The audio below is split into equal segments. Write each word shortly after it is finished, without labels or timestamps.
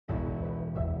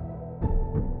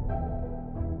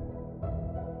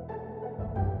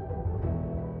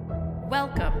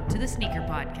Welcome to the Sneaker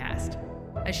Podcast,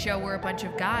 a show where a bunch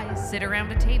of guys sit around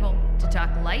a table to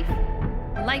talk life,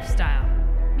 lifestyle,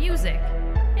 music,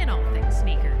 and all things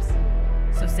sneakers.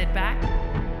 So sit back,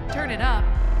 turn it up,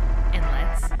 and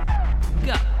let's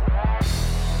go.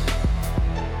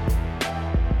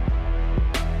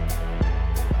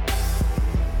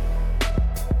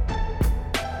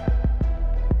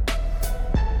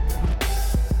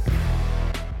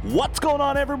 What's going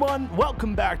on, everyone?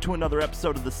 Welcome back to another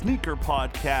episode of the Sneaker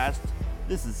Podcast.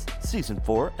 This is Season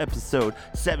 4, Episode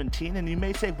 17, and you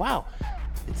may say, wow,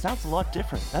 it sounds a lot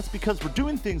different. That's because we're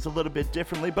doing things a little bit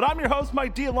differently, but I'm your host,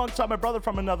 Mike D, alongside my brother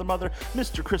from another mother,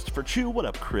 Mr. Christopher Chu. What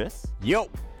up, Chris? Yo!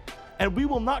 And we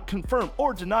will not confirm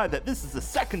or deny that this is the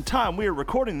second time we are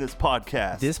recording this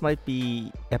podcast. This might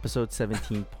be Episode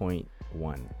 17.1.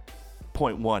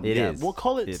 0.1. It is. We'll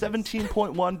call it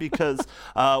 17.1 because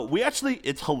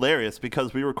it's hilarious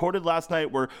because we recorded last night.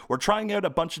 We're trying out a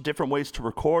bunch of different ways to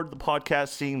record the podcast,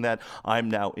 seeing that I'm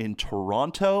now in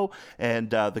Toronto and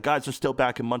the guys are still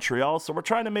back in Montreal. So we're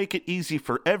trying to make it easy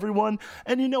for everyone.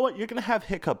 And you know what? You're going to have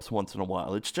hiccups once in a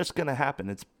while. It's just going to happen.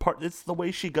 It's the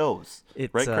way she goes.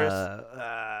 Right, Chris?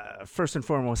 First and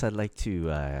foremost, I'd like to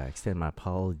extend my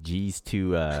apologies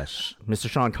to Mr.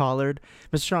 Sean Collard.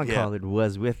 Mr. Sean Collard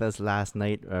was with us last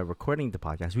night recording the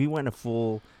podcast. We went a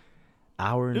full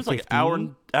hour and 15. It was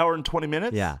like hour and 20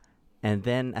 minutes. Yeah. And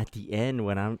then at the end,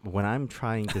 when I'm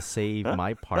trying to save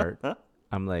my part,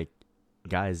 I'm like,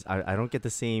 guys, I don't get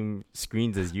the same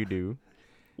screens as you do.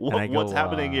 What's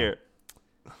happening here?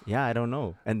 Yeah, I don't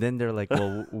know. And then they're like,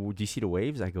 well, do you see the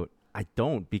waves? I go, I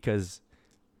don't, because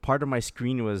part of my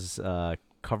screen was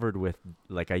covered with,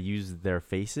 like, I used their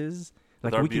faces.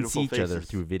 Like, we can see each other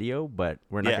through video, but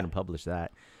we're not going to publish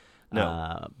that.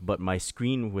 No. But my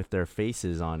screen with their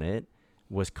faces on it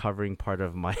was covering part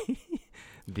of my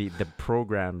the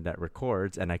program that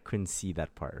records, and I couldn't see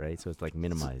that part, right? So it's like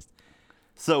minimized.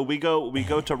 So we go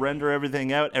to render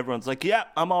everything out. Everyone's like, "Yeah,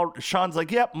 Sean's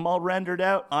like, "Yep, I'm all rendered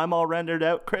out. I'm all rendered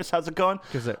out." Chris, how's it going?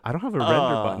 Because I don't have a render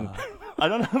button. I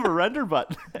don't have a render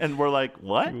button, and we're like,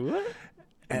 "What?"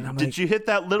 And I'm Did you hit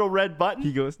that little red button?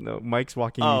 He goes, "No." Mike's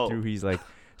walking me through. He's like,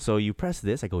 so you press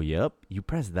this? I go, yep. You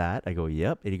press that? I go,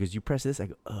 yep. And he goes, you press this? I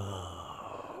go,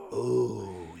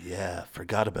 oh, yeah.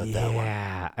 Forgot about that one.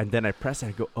 Yeah. And then I press it.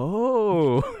 I go,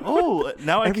 oh.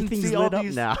 Now I can see all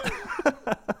these. Now.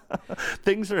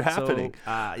 Things are happening.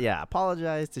 So,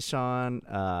 apologize to Sean.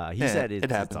 He said it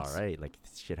happens. It's all right. Like,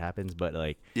 shit happens. But,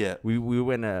 like, yeah.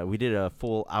 we did a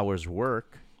full hour's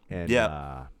work. And,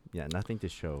 nothing to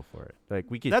show for it. Like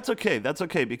we could. That's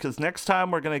okay because next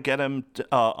time we're gonna get him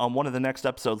on one of the next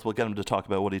episodes. We'll get him to talk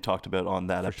about what he talked about on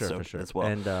that episode as well.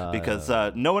 And, because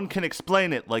no one can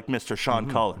explain it like Mr. Sean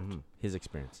Collard. Mm-hmm. His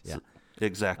experience, yeah.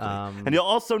 Exactly. And you'll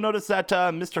also notice that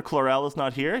Mr. Chlorel is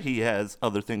not here. He has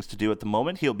other things to do at the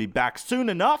moment. He'll be back soon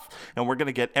enough, and we're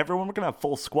gonna get everyone. We're gonna have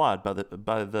full squad by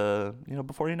the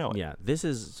before you know it. Yeah. This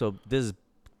is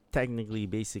technically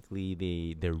basically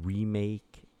the remake.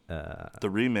 The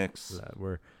remix,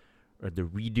 or the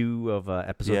redo of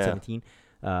episode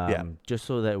 17, just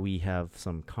so that we have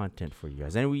some content for you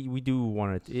guys, and we do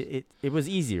want it. It was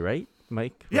easy, right,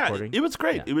 Mike? Recording? It was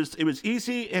great. Yeah. It was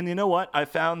easy, and you know what? I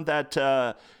found that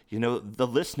the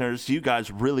listeners, you guys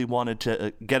really wanted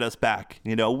to get us back.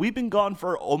 We've been gone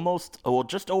for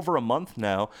just over a month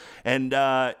now, and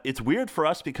it's weird for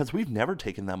us because we've never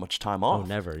taken that much time off. Oh,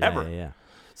 never, ever. Yeah.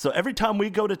 So every time we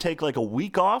go to take like a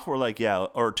week off, we're like,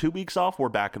 or 2 weeks off, we're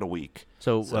back in a week.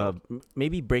 So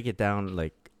maybe break it down,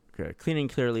 like cleaning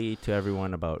clearly to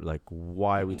everyone about like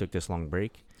why we took this long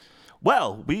break.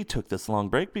 Well, we took this long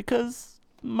break because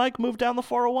Mike moved down the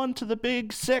 401 to the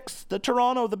Big Six, the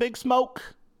Toronto, the Big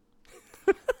Smoke.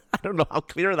 I don't know how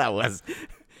clear that was.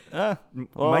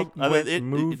 Mike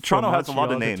moved Toronto has a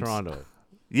lot of names. Toronto.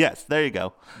 Yes, there you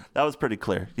go. That was pretty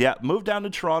clear. Yeah, moved down to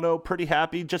Toronto, pretty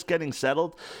happy, just getting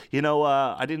settled.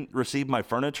 I didn't receive my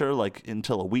furniture like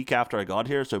until a week after I got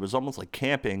here, so it was almost like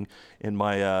camping in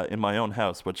my own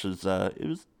house, which is it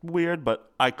was weird, but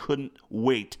I couldn't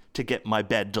wait to get my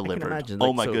bed delivered. I can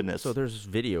imagine, my goodness. So there's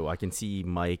video. I can see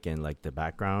Mike and like the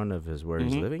background of where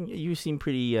he's living. You seem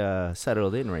pretty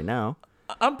settled in right now.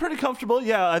 I'm pretty comfortable.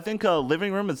 Yeah, I think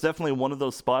living room is definitely one of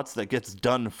those spots that gets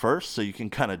done first, so you can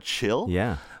kind of chill.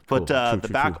 Yeah. But the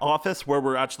back office where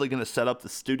we're actually going to set up the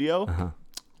studio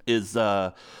is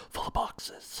full of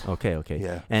boxes. Okay.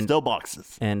 Yeah, and still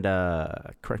boxes. And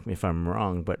correct me if I'm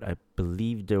wrong, but I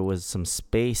believe there was some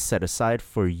space set aside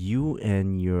for you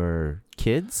and your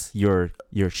kids? Your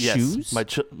Yes, shoes?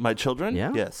 my children.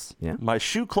 Yeah? Yes. Yeah. My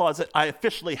shoe closet. I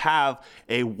officially have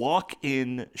a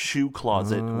walk-in shoe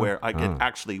closet where I can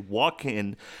actually walk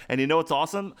in. And you know what's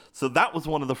awesome? So that was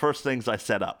one of the first things I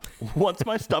set up. Once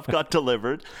my stuff got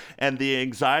delivered, and the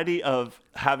anxiety of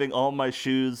having all my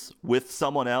shoes with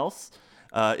someone else,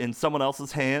 in someone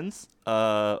else's hands,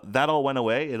 that all went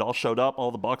away. It all showed up.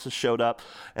 All the boxes showed up.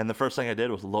 And the first thing I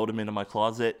did was load them into my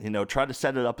closet, try to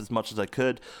set it up as much as I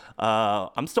could.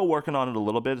 I'm still working on it a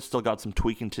little bit. It's still got some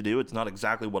tweaking to do. It's not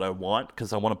exactly what I want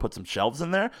because I want to put some shelves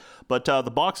in there. But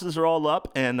the boxes are all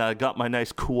up, and I got my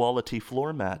nice quality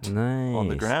floor mat on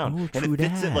the ground. Oh, and true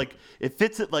it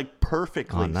fits it like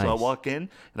perfectly. Oh, nice. So I walk in,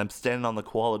 and I'm standing on the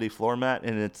quality floor mat,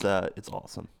 and it's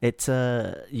awesome. It's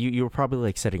you were probably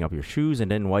like setting up your shoes,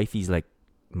 and then wifey's like,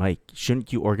 Mike,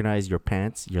 shouldn't you organize your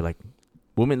pants? You're like,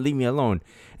 woman, leave me alone.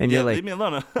 And you're like, leave me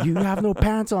alone. you have no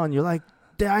pants on. You're like,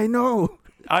 I know.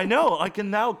 I know. I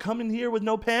can now come in here with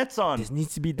no pants on. This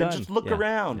needs to be done. And just look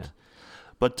around. Yeah.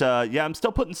 But I'm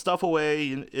still putting stuff away.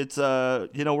 It's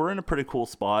we're in a pretty cool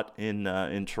spot in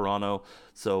Toronto,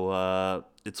 so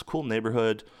it's a cool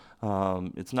neighborhood.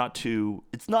 It's not too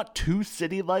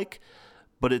city like,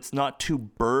 but it's not too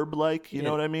burb like. You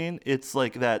know what I mean? It's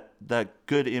like that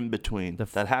good in between,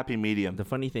 that happy medium. The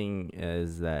funny thing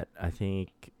is that I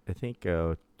think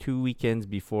 2 weekends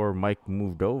before Mike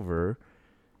moved over,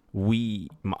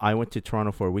 I went to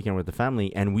Toronto for a weekend with the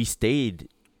family, and we stayed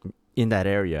in that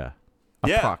area.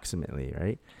 Yeah. Approximately,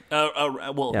 right?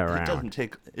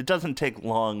 It doesn't take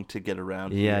long to get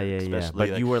around. Yeah, here, yeah.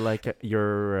 But you were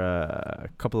you're a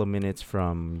couple of minutes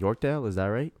from Yorkdale, is that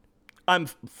right? I'm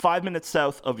 5 minutes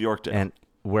south of Yorkdale, and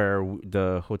where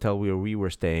the hotel where we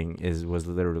were staying was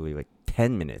literally like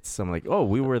 10 minutes. So I'm like, oh,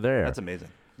 we were there. That's amazing.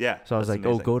 Yeah. So I was like,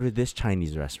 amazing. oh, go to this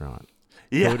Chinese restaurant.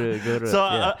 Yeah. Go to. So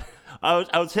yeah.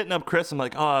 I was hitting up Chris. I'm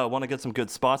like, oh, I want to get some good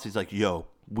spots. He's like, yo,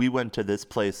 we went to this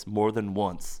place more than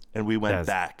once, and we went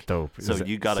back. Dope. So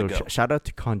you gotta go. Shout out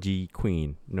to Kanji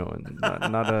Queen. No,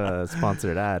 not a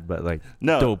sponsored ad, but like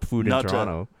no, dope food in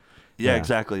Toronto. Yeah,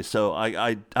 exactly. So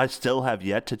I still have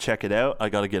yet to check it out. I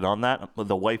got to get on that.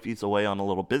 The wifey's away on a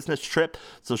little business trip,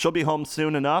 so she'll be home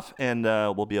soon enough, and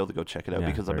we'll be able to go check it out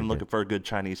because I've been looking for a good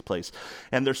Chinese place.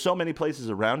 And there's so many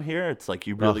places around here. It's like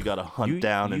you really got to hunt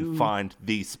down and find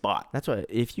the spot. That's why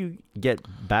if you get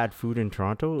bad food in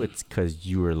Toronto, it's because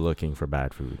you were looking for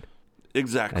bad food.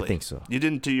 Exactly. I think so. You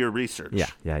didn't do your research.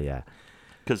 Yeah.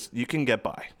 Because you can get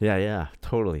by. Yeah,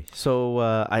 totally. So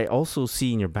I also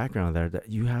see in your background there that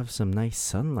you have some nice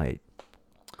sunlight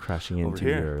crashing into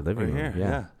your living room.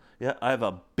 Yeah. I have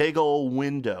a big old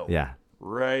window. Yeah.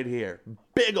 Right here.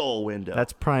 Big old window.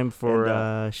 That's prime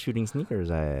for shooting sneakers,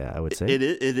 I would say. It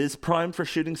is prime for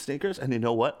shooting sneakers. And you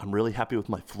know what? I'm really happy with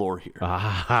my floor here.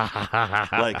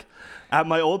 Like, at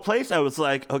my old place, I was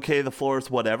like, okay, the floor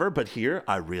is whatever. But here,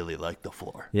 I really like the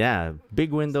floor. Yeah.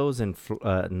 Big windows and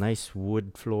nice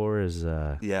wood floor is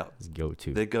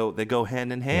go-to. They go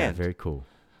hand in hand. Yeah, very cool.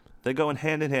 They go in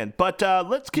hand. But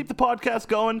let's keep the podcast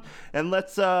going, and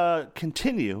let's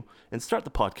continue and start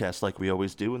the podcast like we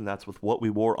always do, and that's with what we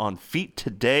wore on feet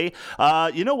today.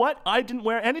 You know what? I didn't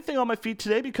wear anything on my feet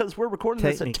today because we're recording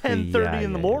this at 10:30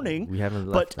 in the morning. We haven't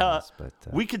left us, but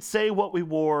we could say what we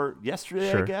wore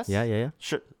yesterday, sure. I guess. Yeah.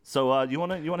 Sure. So you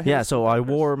wanna hit Yeah. us So with I that,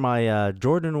 Chris? wore my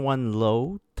Jordan 1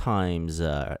 Low times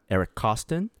Eric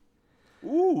Costin.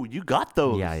 Ooh, you got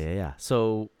those. Yeah.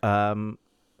 So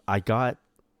I got.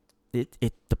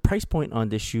 The price point on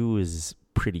this shoe is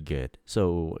pretty good.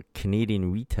 So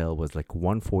Canadian retail was like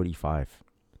 $145.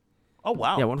 Oh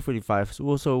wow. Yeah,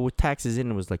 $145. So with taxes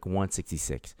in, it was like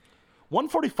 $166.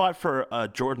 $145 for a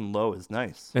Jordan Low is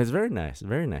nice. It's very nice,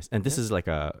 very nice. And this is like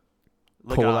a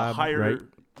collab, a higher, right?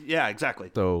 Yeah,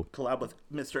 exactly. So collab with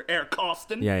Mr. Eric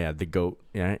Costin. Yeah, the GOAT.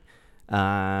 Yeah,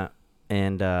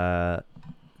 and I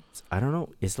don't know.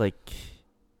 It's like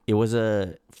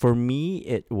for me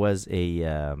it was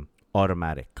a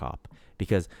automatic cop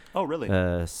because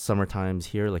summer times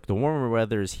here, like the warmer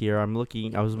weather is here. I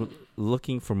was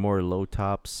looking for more low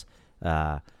tops.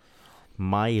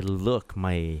 My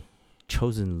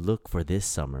chosen look for this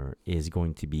summer is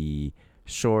going to be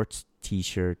shorts,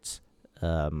 t-shirts,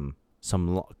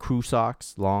 some crew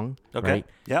socks, long, right?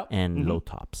 Yep. And low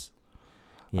tops.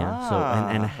 Yeah. So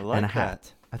and a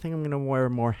hat. I think I'm gonna wear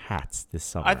more hats this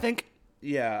summer. I think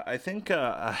Yeah, I think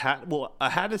a hat. Well, a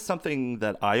hat is something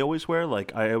that I always wear.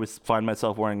 Like I always find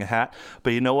myself wearing a hat.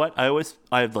 But you know what? I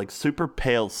have like super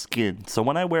pale skin. So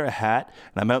when I wear a hat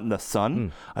and I'm out in the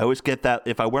sun, I always get that.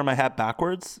 If I wear my hat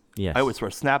backwards, Yes. I always wear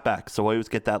snapback. So I always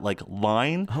get that like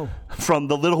line from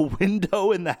the little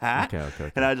window in the hat,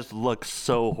 Okay. and I just look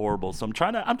so horrible. So I'm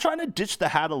trying to ditch the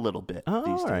hat a little bit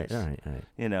these days. All right.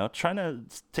 You know, trying to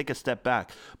take a step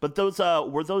back. But those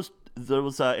were those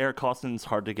Eric Costins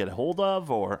hard to get a hold of,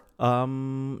 or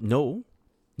no,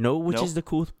 which is the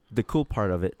cool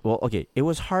part of it. Well, okay, it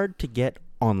was hard to get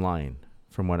online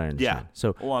from what I understand. yeah.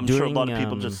 So I'm sure a lot of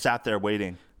people just sat there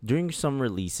waiting. During some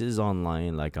releases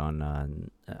online, like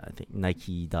on I think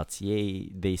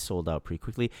Nike.ca, they sold out pretty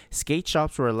quickly. Skate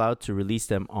shops were allowed to release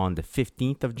them on the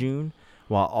 15th of June,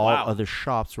 while all other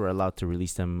shops were allowed to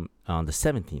release them on the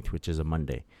 17th, which is a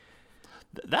Monday.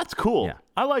 That's cool. Yeah.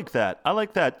 I like that.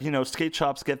 You know, skate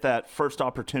shops get that first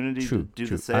opportunity to do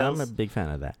the sales. I'm a big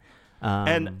fan of that.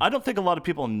 And I don't think a lot of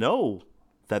people know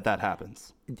that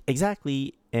happens.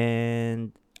 Exactly.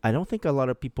 And I don't think a lot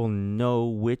of people know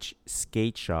which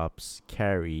skate shops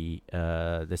carry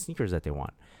the sneakers that they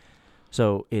want.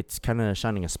 So it's kind of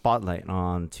shining a spotlight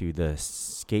onto the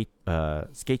skate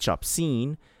shop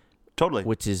scene. Totally.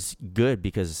 Which is good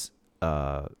because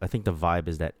I think the vibe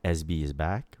is that SB is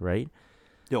back, right?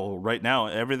 Yo, right now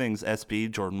everything's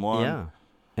SB Jordan 1. Yeah.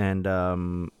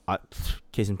 And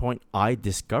case in point, I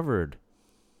discovered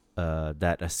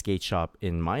that a skate shop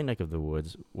in my neck of the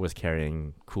woods was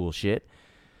carrying cool shit.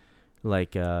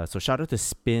 Like, so shout out to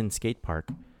Spin Skate Park.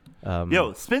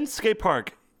 Spin Skate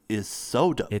Park is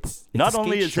so dope. It's not a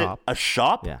only skate is shop, it a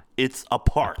shop, it's a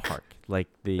park. Like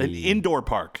an indoor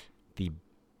park.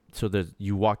 So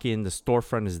you walk in, the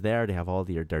storefront is there. They have all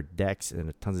their decks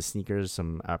and tons of sneakers,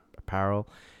 some apparel,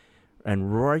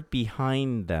 and right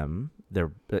behind them,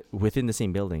 they're within the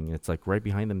same building. It's like right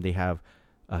behind them, they have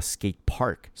a skate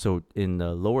park. So in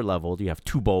the lower level, you have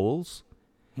 2 bowls.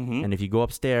 And if you go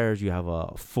upstairs, you have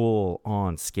a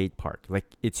full-on skate park. Like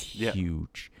it's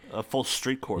huge, a full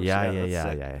street course. Yeah.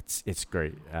 It's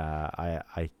great. I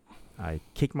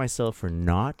kick myself for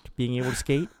not being able to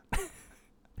skate,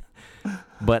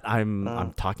 but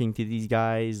I'm talking to these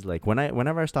guys. Like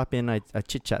whenever I stop in, I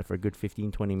chit chat for a good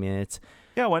 15-20 minutes.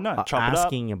 Yeah, why not? Chop it up.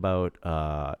 Asking about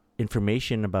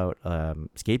information about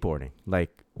skateboarding,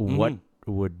 like what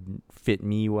would fit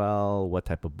me well, what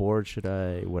type of board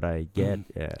would I get,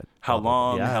 how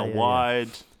long, how wide.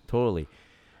 Totally.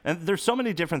 And there's so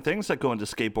many different things that go into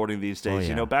skateboarding these days.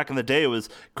 You know, back in the day it was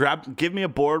give me a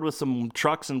board with some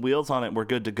trucks and wheels on it and we're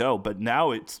good to go, but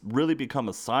now it's really become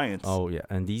a science.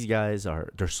 And these guys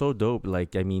they're so dope.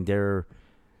 Like, I mean, they're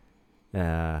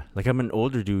like, I'm an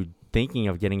older dude thinking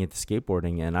of getting into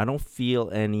skateboarding, and I don't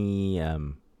feel any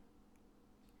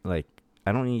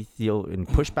I don't even feel any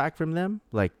pushback from them.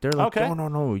 Like, they're like,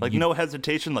 no. Like, no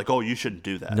hesitation, like, you shouldn't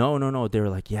do that. No. They're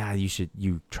like, yeah,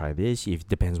 you try this. It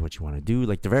depends what you want to do.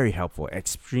 Like, they're very helpful,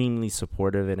 extremely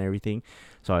supportive and everything.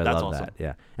 So I love that.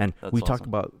 Yeah. And we talk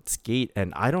about skate,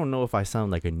 and I don't know if I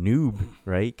sound like a noob,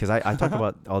 right? Because I talk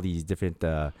about all these different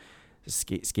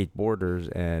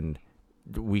skateboarders, and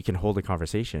we can hold a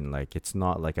conversation. Like, it's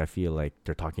not like I feel like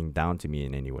they're talking down to me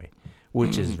in any way,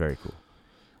 which is very cool.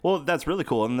 Well, that's really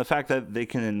cool. And the fact that they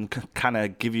can kind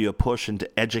of give you a push and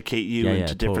to educate you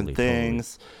into different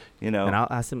things, you know. And I'll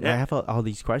ask them, I have all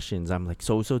these questions. I'm like,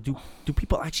 so do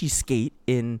people actually skate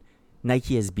in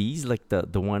Nike SBs, like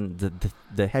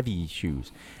the heavy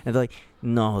shoes? And they're like,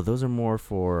 no, those are more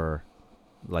for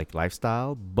like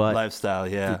lifestyle. But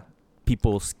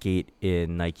people skate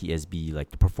in Nike SB,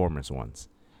 like the performance ones.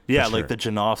 Yeah, like the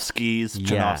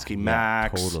Janowski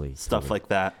Max, stuff like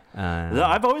that.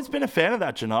 I've always been a fan of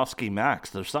that Janowski Max.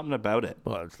 There's something about it.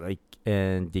 Well, it's like,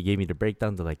 and they gave me the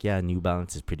breakdown. They're like, New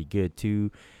Balance is pretty good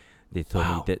too. They told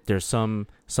me that there's some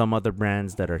other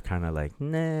brands that are kind of like,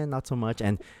 nah, not so much.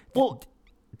 And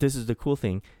this is the cool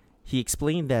thing. He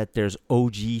explained that there's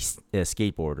OG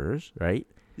skateboarders, right?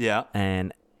 Yeah.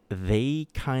 And they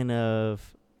kind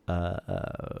of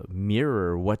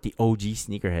mirror what the OG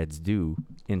sneakerheads do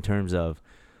in terms of,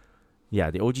 the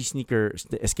OG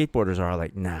skateboarders are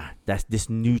like, nah, that's this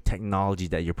new technology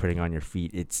that you're putting on your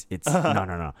feet. It's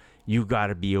no. You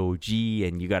gotta be OG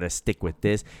and you gotta stick with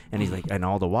this. And he's like, and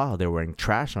all the while they're wearing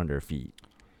trash on their feet.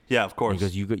 Yeah, of course.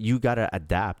 Because you gotta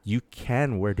adapt. You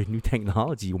can wear the new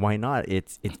technology. Why not?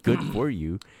 It's good for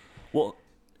you. Well,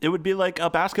 it would be like a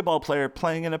basketball player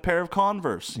playing in a pair of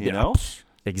Converse. You know.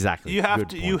 Exactly. You have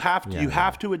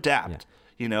to adapt. Yeah.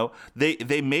 You know,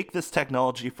 they make this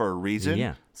technology for a reason.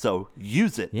 Yeah. So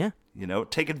use it. Yeah.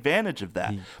 take advantage of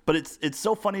that. But it's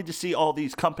so funny to see all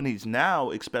these companies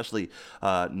now, especially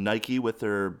Nike with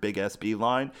their big SB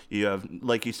line. You have,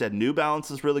 like you said, New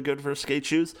Balance is really good for skate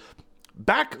shoes.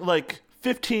 Back like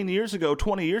 15 years ago,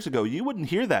 20 years ago, you wouldn't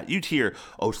hear that. You'd hear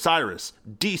Osiris,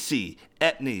 DC,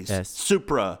 Etnies,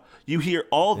 Supra. You hear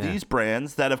all these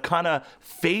brands that have kind of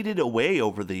faded away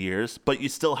over the years, but you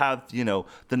still have,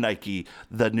 the Nike,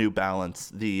 the New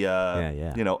Balance, the,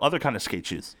 other kind of skate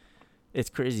shoes. It's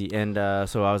crazy. And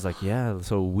so I was like,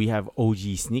 so we have OG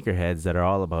sneakerheads that are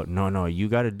all about, no, you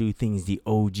got to do things the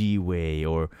OG way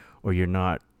or you're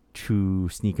not true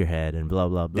sneakerhead and blah,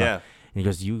 blah, blah. Yeah. And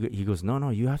he goes, no,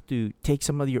 you have to take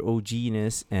some of your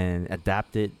OG-ness and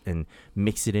adapt it and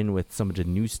mix it in with some of the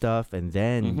new stuff, and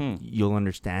then you'll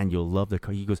understand, you'll love the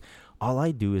car. He goes, all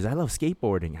I do is I love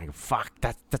skateboarding. I go, fuck,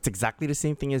 that's exactly the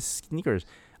same thing as sneakers.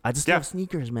 I just love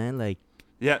sneakers, man. Like,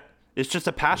 it's just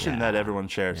a passion that everyone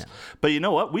shares. Yeah. But you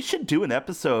know what? We should do an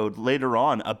episode later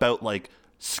on about like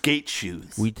skate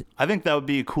shoes. I think that would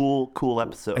be a cool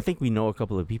episode. I think we know a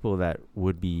couple of people that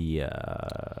would be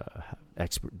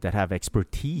that have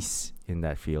expertise in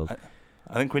that field.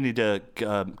 I think we need to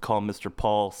call Mr.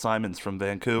 Paul Simons from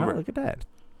Vancouver. Oh, look at that.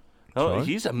 Oh,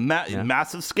 he's a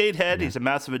massive skatehead. Yeah. He's a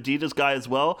massive Adidas guy as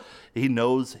well. He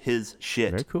knows his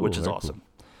shit, which is awesome.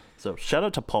 Cool. So shout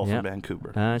out to Paul from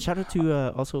Vancouver. Shout out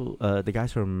to also the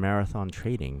guys from Marathon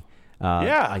Trading.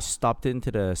 I stopped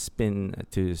into the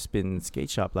spin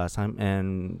skate shop last time,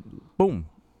 and boom,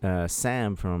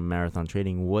 Sam from Marathon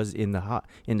Trading was in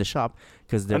the shop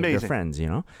because they're friends,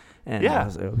 And I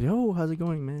was like, yo, how's it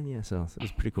going, man? Yeah, so it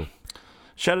was pretty cool.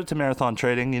 Shout out to Marathon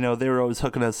Trading. They were always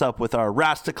hooking us up with our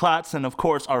Rastaclats and, of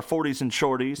course, our 40s and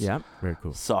shorties. Yeah, very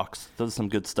cool. Socks. Those are some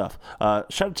good stuff.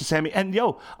 Shout out to Sammy. And,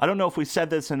 I don't know if we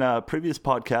said this in a previous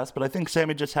podcast, but I think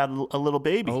Sammy just had a little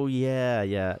baby. Oh,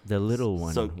 yeah. The little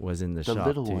one was in the shop,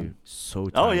 little too. One. So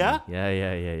tiny. Oh, yeah?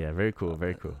 Yeah. Very cool.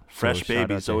 Fresh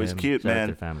baby's always cute, man. Shout out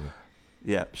to the family.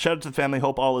 Yeah. Shout out to the family.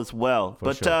 Hope all is well.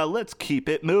 Let's keep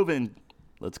it moving.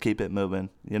 We're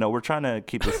trying to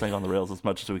keep this thing on the rails as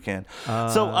much as we can.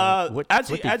 As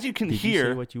you can hear, did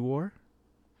you say what you wore?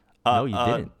 No, you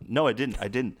didn't. No, I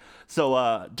didn't.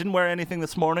 So didn't wear anything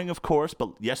this morning, of course,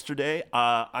 but yesterday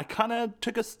I kind of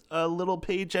took a little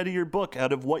page out of your book,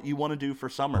 out of what you want to do for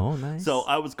summer. Oh, nice. So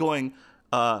I was going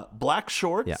black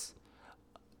shorts,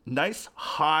 nice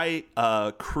high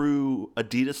crew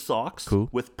Adidas socks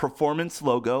with performance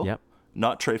logo,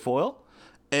 not trefoil.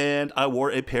 And I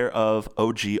wore a pair of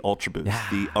OG Ultra Boosts,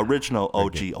 the original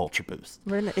OG Ultra Boosts.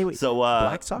 Wait, so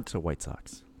black socks or white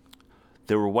socks?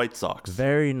 They were white socks.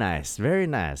 Very nice.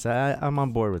 I'm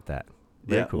on board with that.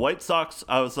 Very cool. White socks.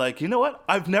 I was like, you know what?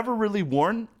 I've never really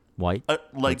worn white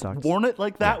worn it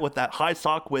like that with that high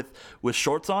sock with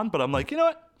shorts on. But I'm like, you know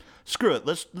what? Screw it.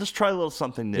 Let's try a little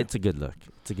something new. It's a good look.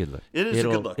 It is a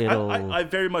good look. I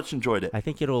very much enjoyed it. I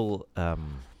think it'll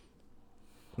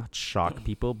not shock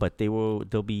people, but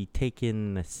they'll be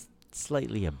taken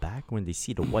slightly aback when they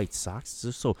see the white socks.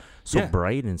 They're so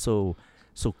bright and so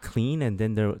clean, and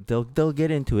then they'll get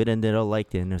into it and they'll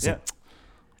like it. And they'll say,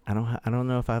 I don't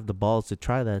know if I have the balls to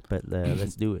try that, but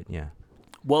let's do it. Yeah.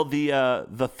 Well,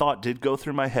 the thought did go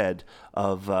through my head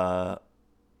of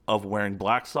wearing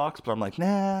black socks, but I'm like,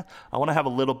 nah, I want to have a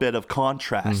little bit of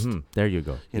contrast. Mm-hmm. There you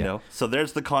go. You know, so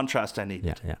there's the contrast I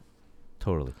needed. Yeah.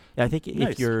 Totally. I think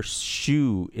if your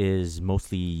shoe is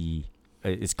mostly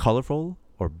is colorful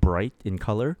or bright in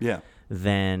color,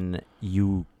 then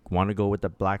you want to go with the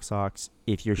black socks.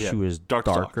 If your shoe is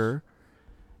darker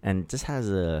and just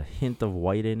has a hint of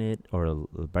white in it or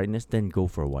brightness, then go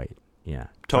for white. Yeah.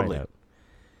 Totally.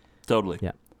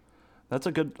 Yeah. That's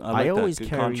a good. I always good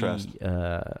carry contrast.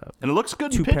 And it looks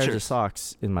good in two pictures. pairs of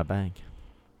socks in my bag.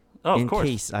 Oh, in of course.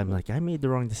 case I'm like, I made the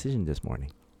wrong decision this morning,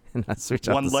 and I switch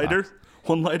out one the lighter. Socks.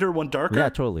 One lighter, one darker? Yeah,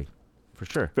 totally. For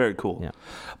sure. Very cool. Yeah.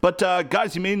 But,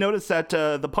 guys, you may notice that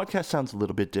the podcast sounds a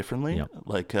little bit differently. Yep.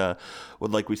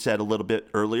 Like we said a little bit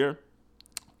earlier,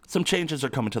 some changes are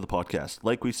coming to the podcast.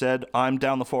 Like we said, I'm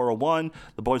down the 401.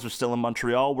 The boys are still in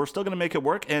Montreal. We're still going to make it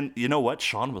work. And you know what?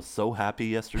 Sean was so happy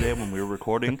yesterday when we were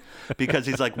recording because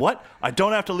he's like, what? I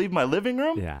don't have to leave my living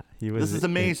room? Yeah. This is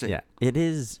amazing. It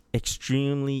is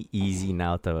extremely easy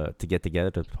now to get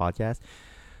together to the podcast.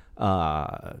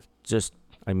 5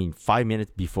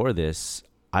 minutes before this,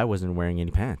 I wasn't wearing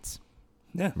any pants.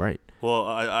 Yeah. Right. Well,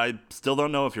 I still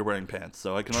don't know if you're wearing pants,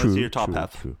 so I can only see your top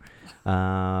half. True.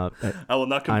 I will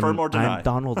not confirm or deny. I'm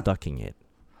Donald ducking it.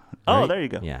 Right? Oh, there you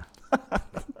go. Yeah.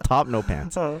 Top, no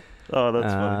pants. Oh,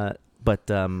 that's funny. But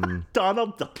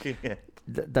Donald ducking it.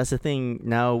 That's the thing.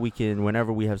 Now we can,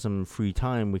 whenever we have some free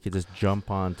time, we could just jump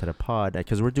onto the pod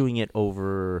because we're doing it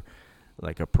over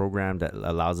like a program that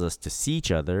allows us to see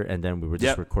each other, and then we would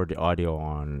just record the audio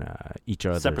on each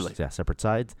other's separate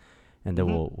sides, and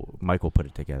then Mike will put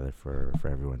it together for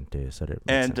everyone to sort of.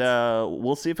 And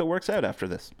we'll see if it works out after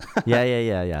this.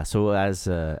 yeah. So as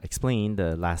explained,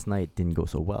 last night didn't go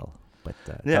so well, but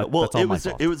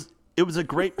it was a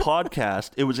great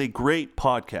podcast. It was a great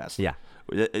podcast. Yeah,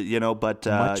 but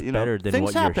much better than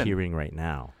what happen. You're hearing right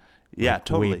now. Yeah,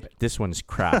 totally. This one's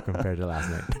crap compared to last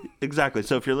night. Exactly.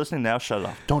 So if you're listening now, shut it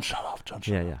off. Don't shut off.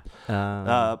 Yeah.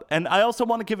 And I also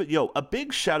want to give it, a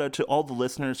big shout out to all the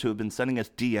listeners who have been sending us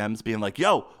DMs being like,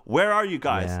 where are you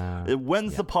guys? Yeah.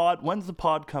 When's the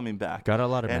pod coming back? Got a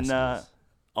lot of messages.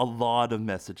 A lot of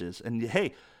messages. And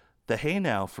hey, the Hey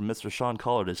Now from Mr. Sean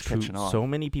Collard is catching on. So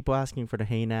many people asking for the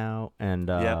Hey Now. And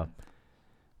I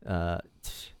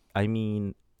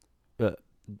mean,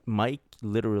 Mike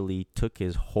literally took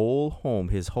his whole home,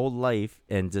 his whole life,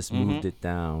 and just moved it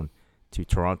down to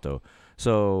Toronto.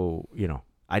 So,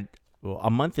 a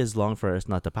month is long for us,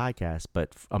 not the podcast,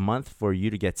 but a month for you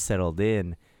to get settled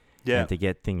in and to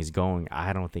get things going,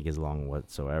 I don't think is long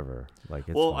whatsoever.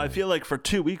 I feel like for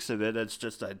 2 weeks of it, it's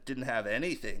just I didn't have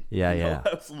anything. Yeah.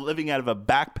 I was living out of a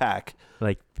backpack.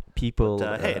 Like people,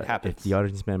 hey, it happens. If the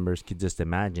audience members could just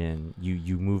imagine,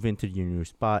 you move into your new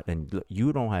spot and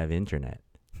you don't have internet.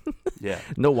 Yeah.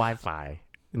 No Wi-Fi.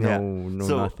 No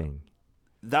nothing.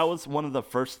 That was one of the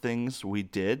first things we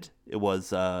did. It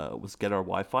was get our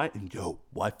Wi-Fi, and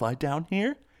Wi-Fi down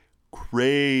here,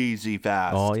 crazy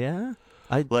fast. Oh yeah,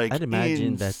 I'd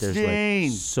imagine that there's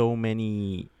like so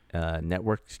many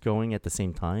networks going at the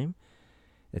same time.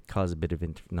 It caused a bit of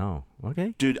no.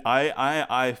 Okay, dude,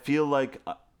 I feel like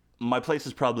my place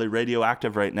is probably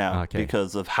radioactive right now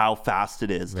because of how fast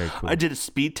it is. Very cool. I did a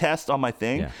speed test on my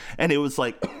thing, and it was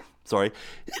like, sorry,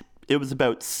 it was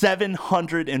about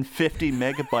 750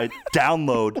 megabyte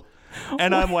download,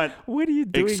 and I went, "What are you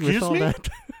doing with all that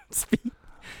speed?"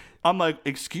 I'm like,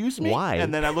 "Excuse me?" Why?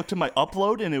 And then I looked at my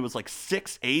upload, and it was like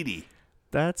 680.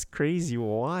 That's crazy.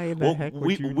 Why the heck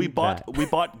would you we need bought that? we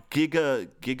bought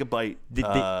gigabyte.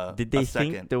 Did they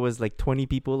think there was like 20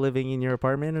 people living in your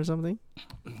apartment or something?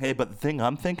 Hey, but the thing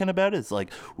I'm thinking about is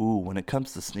like, when it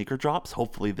comes to sneaker drops,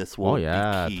 hopefully this will be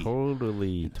key.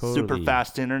 Totally. Super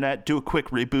fast internet. Do a quick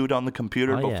reboot on the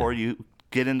computer before you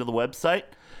get into the website.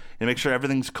 And make sure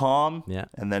everything's calm. Yeah.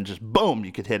 And then just boom,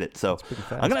 you could hit it. So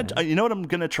fast, I'm gonna, you know what I'm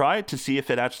gonna try to see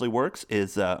if it actually works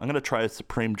is I'm gonna try a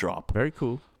Supreme drop. Very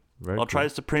cool. I'll try a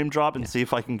Supreme drop and see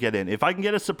if I can get in. If I can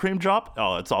get a Supreme drop,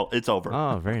 it's over.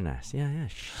 Oh, very nice. Yeah.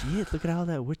 Shit, look at all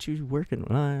that. What you working?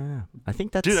 I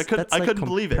think that's dude. I couldn't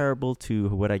believe it. Comparable to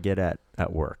what I get at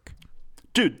work.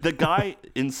 Dude, the guy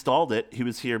installed it. He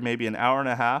was here maybe an hour and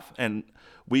a half, and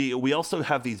we also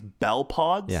have these Bell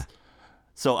pods. Yeah.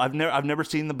 So I've never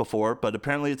seen them before, but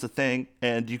apparently it's a thing,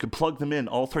 and you can plug them in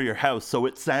all through your house, so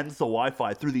it sends the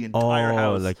Wi-Fi through the entire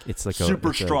house. Like it's like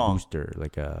super strong a booster,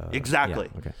 exactly.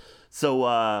 Yeah, okay. So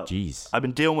jeez, I've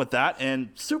been dealing with that, and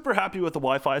super happy with the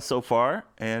Wi-Fi so far,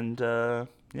 and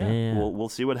we'll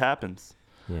see what happens.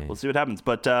 Yeah. We'll see what happens,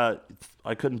 but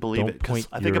I couldn't believe it because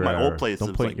I think at my old place,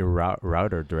 don't point your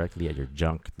router directly at your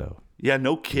junk though. Yeah,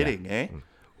 no kidding, eh?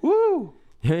 Woo!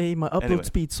 Hey, my upload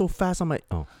speed's so fast on my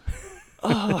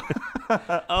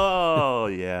oh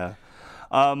yeah.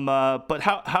 But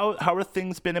how are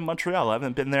things been in Montreal? I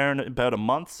haven't been there in about a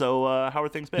month, so how are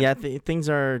things been? Yeah, things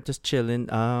are just chilling.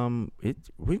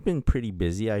 We've been pretty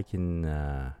busy. I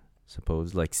can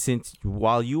suppose, like since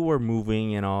while you were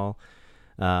moving and all,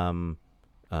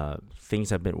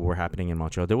 things were happening in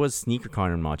Montreal. There was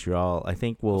SneakerCon in Montreal. I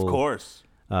think of course.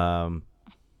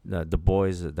 The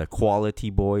boys, the Quality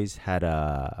Boys, had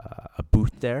a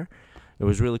booth there. It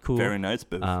was really cool. Very nice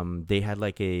booth. They had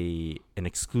like an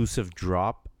exclusive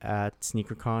drop at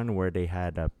SneakerCon where they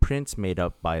had prints made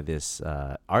up by this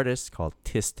artist called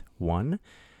Tist1.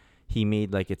 He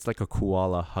made it's like a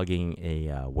koala hugging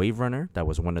a wave runner. That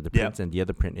was one of the prints, and the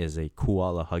other print is a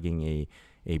koala hugging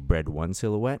a Bread 1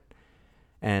 silhouette.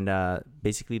 And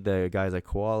basically the guys at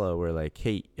Koala were like,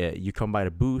 hey, you come by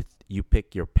the booth, you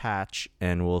pick your patch,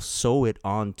 and we'll sew it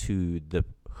onto the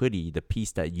hoodie, the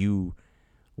piece that you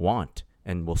want,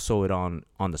 and we'll sew it on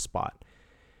the spot.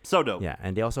 So dope. Yeah,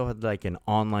 and they also had like an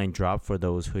online drop for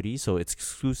those hoodies, so it's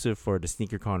exclusive for the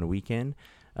SneakerCon weekend.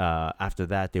 After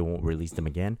that, they won't release them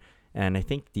again. And I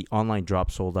think the online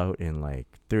drop sold out in like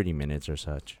 30 minutes or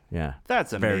such. Yeah.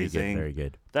 That's amazing. Very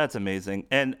good. That's amazing.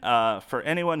 And for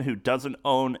anyone who doesn't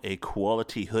own a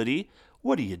Quality hoodie,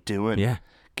 what are you doing? Yeah.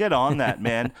 Get on that,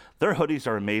 man. Their hoodies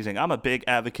are amazing. I'm a big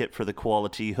advocate for the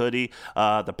Quality hoodie,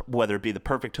 whether it be the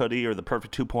Perfect hoodie or the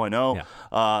Perfect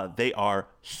 2.0. They are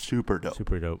super dope.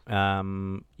 Super dope.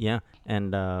 Yeah.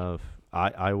 And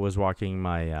I was rocking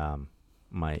my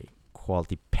my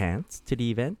quality pants to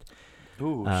the event.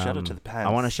 Ooh, shout out to the pants.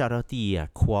 I want to shout out the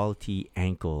quality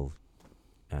ankle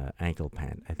pant. I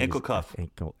think Ankle cuff.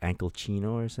 Ankle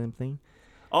chino or something.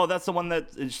 Oh, that's the one that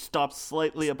stops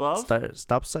slightly above?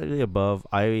 Stops slightly above.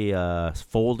 I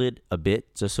folded a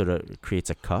bit just so that it creates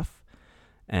a cuff.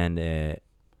 And it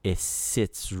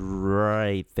sits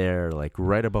right there, like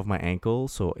right above my ankle.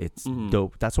 So it's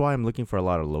dope. That's why I'm looking for a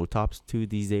lot of low tops too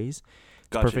these days.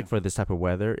 It's perfect for this type of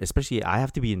weather. Especially, I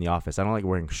have to be in the office. I don't like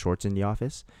wearing shorts in the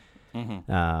office.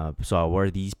 So I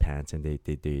wear these pants and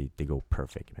they go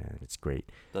perfect, man. It's great.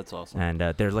 That's awesome. And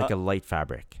they're like a light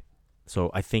fabric.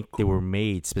 So I think they were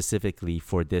made specifically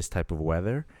for this type of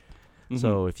weather.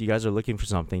 So if you guys are looking for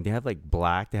something, they have like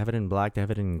black, they have it in black, they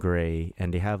have it in gray,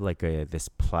 and they have like this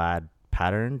plaid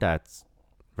pattern that's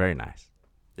very nice.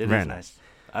 It is nice.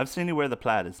 I've seen you wear the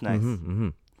plaid. It's nice.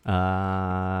 The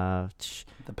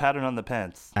pattern on the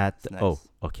pants. Nice. Oh,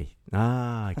 okay.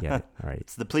 I get it. All right.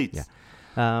 It's the pleats. Yeah.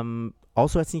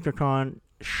 Also at SneakerCon,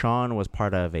 Sean was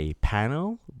part of a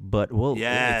panel, but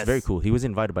it's very cool. He was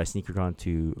invited by SneakerCon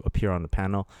to appear on the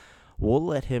panel. We'll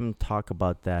let him talk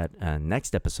about that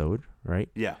next episode, right?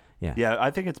 Yeah.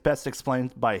 I think it's best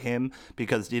explained by him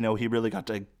because, he really got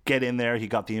to get in there. He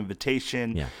got the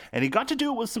invitation, and he got to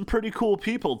do it with some pretty cool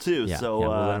people too. So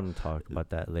we'll let him talk about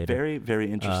that later. Very,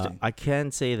 very interesting. I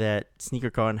can say that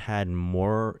SneakerCon had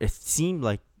more. It seemed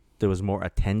like there was more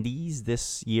attendees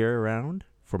this year around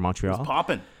for Montreal. It was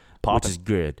popping. Which is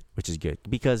good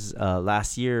because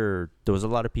last year there was a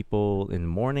lot of people in the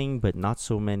morning but not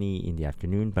so many in the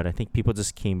afternoon, but I think people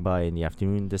just came by in the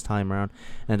afternoon this time around,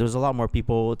 and there was a lot more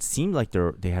people. It seemed like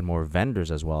they had more vendors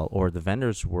as well, or the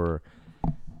vendors were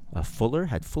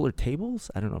had fuller tables.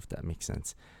 I don't know if that makes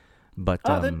sense, but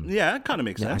it kind of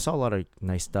makes sense. I saw a lot of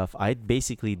nice stuff. I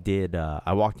basically did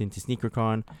I walked into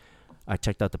SneakerCon, I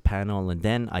checked out the panel, and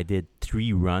then I did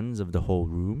 3 runs of the whole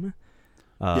room.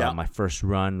 My first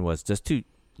run was just to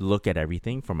look at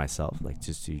everything for myself, like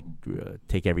just to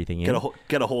take everything in.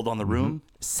 Get a hold on the room.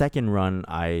 Second run,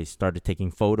 I started taking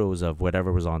photos of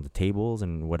whatever was on the tables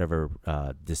and whatever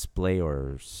display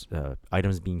or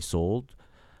items being sold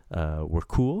were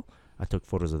cool. I took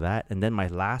photos of that. And then my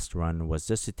last run was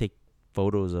just to take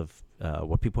photos of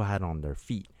what people had on their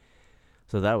feet.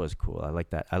 So that was cool. I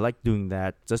like that. I like doing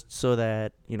that just so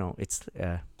that, it's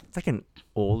like an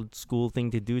old school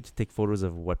thing to do, to take photos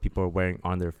of what people are wearing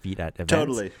on their feet at events.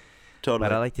 Totally.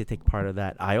 But I like to take part of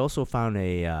that. I also found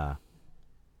a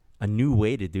new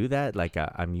way to do that. Like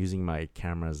I'm using my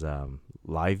camera's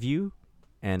live view,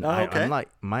 and I'm like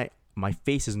my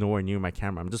face is nowhere near my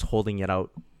camera. I'm just holding it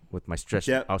out with my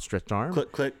outstretched arm.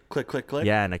 Click, click, click, click, click.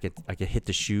 Yeah, and I could hit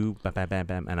the shoe, bam, bam, bam,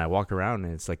 bam, and I walk around,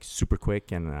 and it's like super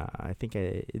quick, and I think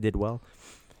it did well.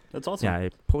 That's awesome. Yeah, I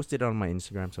posted it on my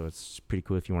Instagram, so it's pretty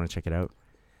cool if you want to check it out.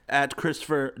 At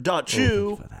Christopher.Chu. Thank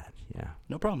you for that. Yeah.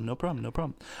 No problem.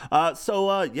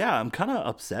 I'm kind of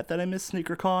upset that I missed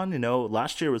SneakerCon.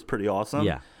 Last year was pretty awesome.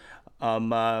 Yeah.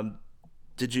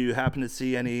 Did you happen to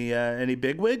see any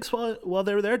bigwigs while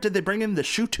they were there? Did they bring in the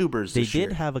shoe tubers this year? They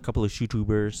did have a couple of shoe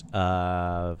tubers.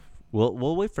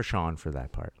 We'll wait for Sean for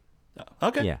that part.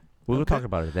 Okay. Yeah. We'll talk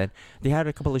about it then. They had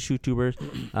a couple of shoe tubers.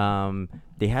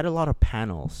 They had a lot of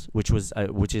panels, which is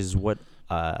what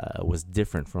was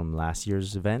different from last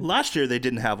year's event. Last year they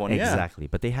didn't have one. Exactly,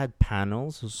 but they had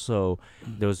panels. So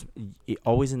there was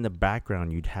always in the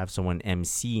background you'd have someone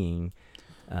emceeing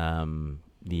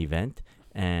the event,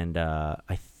 and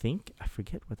I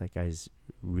forget what that guy's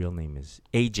real name is.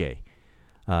 AJ.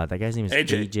 That guy's name is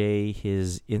AJ.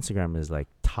 His Instagram is like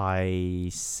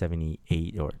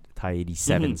Thai78 or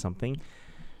Thai87 something.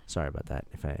 Sorry about that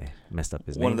if I messed up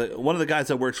his name. One of the guys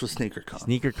that works with SneakerCon.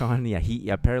 SneakerCon, yeah. He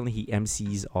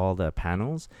MCs all the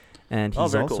panels, and he's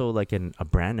also cool. Like a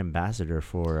brand ambassador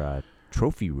for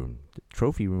Trophy Room. The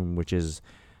Trophy Room, which is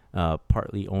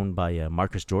partly owned by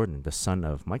Marcus Jordan, the son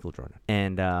of Michael Jordan,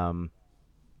 and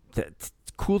it's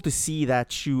cool to see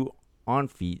that shoe on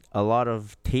feet. A lot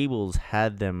of tables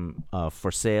had them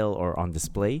for sale or on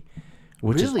display,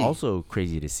 which is also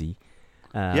crazy to see.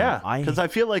 Because I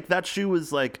feel like that shoe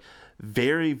was like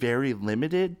very, very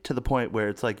limited to the point where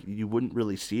it's like you wouldn't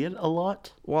really see it a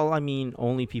lot. Well, I mean,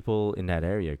 only people in that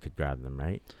area could grab them,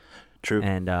 right? True.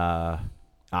 And I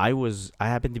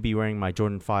happened to be wearing my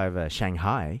Jordan 5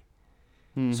 Shanghai.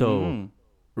 So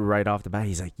right off the bat,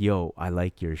 he's like, "Yo, I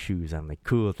like your shoes." I'm like,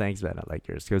 "Cool, thanks, man. I like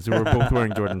yours." Because we're both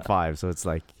wearing Jordan 5, so it's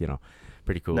like,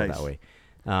 pretty cool that way.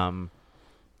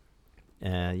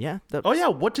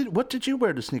 What did you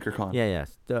wear to SneakerCon? Yeah.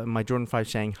 My Jordan 5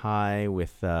 Shanghai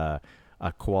with a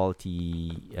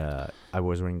quality. I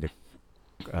was wearing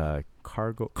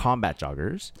cargo combat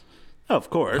joggers. Of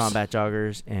course. Combat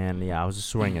joggers, and I was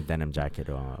just wearing a denim jacket.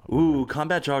 Ooh,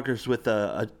 combat joggers with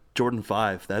a Jordan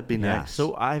 5. That'd be nice.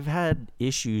 So I've had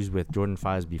issues with Jordan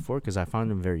 5s before because I found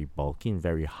them very bulky and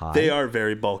very high. They are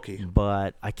very bulky.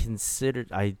 But I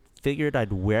figured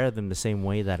I'd wear them the same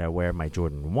way that I wear my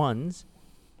Jordan 1s.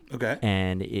 Okay.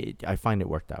 And I find it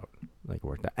worked out.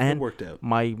 And it worked out.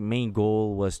 My main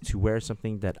goal was to wear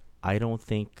something that I don't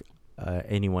think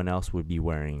anyone else would be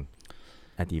wearing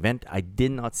at the event. I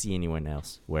did not see anyone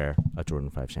else wear a Jordan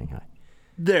 5 Shanghai.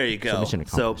 There you go. So mission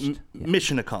accomplished.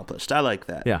 Mission accomplished. I like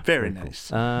that. Yeah. Very nice.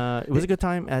 Cool. It was a good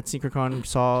time at SneakerCon.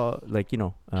 Saw,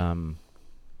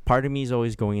 part of me is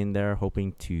always going in there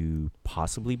hoping to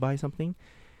possibly buy something.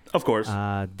 Of course.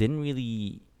 Didn't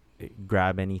really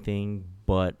grab anything,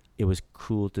 but it was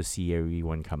cool to see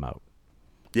everyone come out.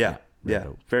 Yeah.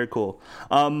 Very cool.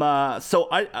 So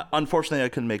unfortunately I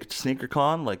couldn't make it to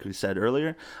SneakerCon, like we said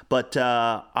earlier, but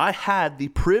I had the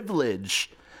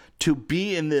privilege to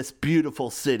be in this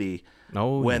beautiful city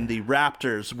when the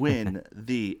Raptors win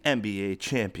the NBA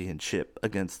championship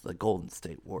against the Golden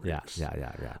State Warriors.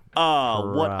 Yeah.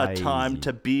 What a time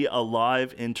to be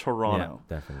alive in Toronto.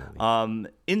 Yeah,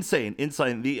 definitely. Insane.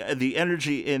 The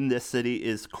energy in this city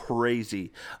is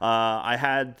crazy. I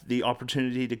had the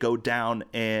opportunity to go down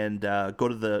and go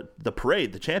to the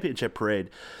parade, the championship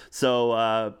parade. So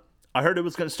I heard it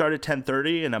was going to start at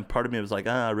 10:30, and part of me was like,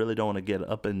 I really don't want to get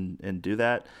up and do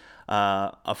that.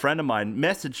 A friend of mine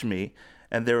messaged me,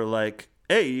 and they were like,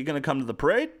 hey, you going to come to the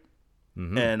parade?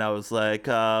 Mm-hmm. And I was like,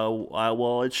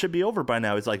 well, it should be over by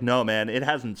now. He's like, no, man, it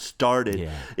hasn't started.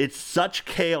 Yeah. It's such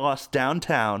chaos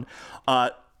downtown.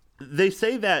 They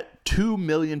say that 2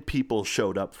 million people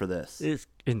showed up for this. It's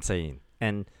insane.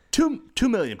 And 2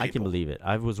 million people. I can believe it.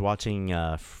 I was watching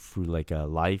through like a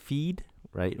live feed,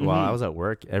 right? Mm-hmm. While I was at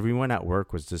work. Everyone at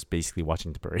work was just basically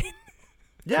watching the parade.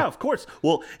 Yeah, of course.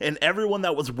 Well, and everyone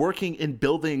that was working in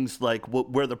buildings like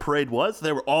where the parade was,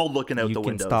 they were all looking out the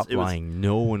windows. You can stop lying.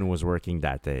 No one was working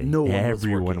that day.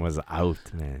 Everyone was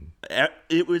out, man.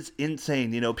 It was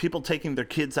insane. People taking their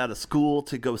kids out of school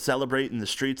to go celebrate in the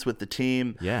streets with the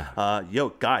team. Yeah.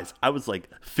 Guys, I was like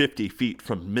 50 feet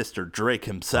from Mr. Drake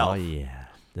himself.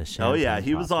 Oh, yeah.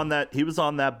 He was on that. He was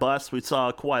on that bus. We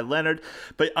saw Kawhi Leonard,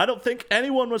 but I don't think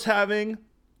anyone was having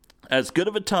as good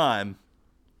of a time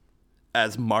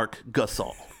as Marc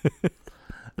Gasol.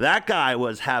 That guy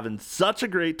was having such a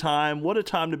great time. What a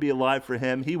time to be alive for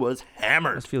him. He was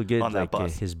hammered. Must feel good. On that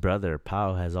bus. His brother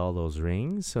Pau has all those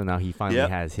rings, so now he finally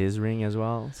has his ring as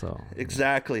well. So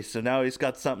exactly. So now he's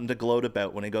got something to gloat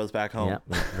about when he goes back home.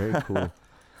 Yeah, very cool.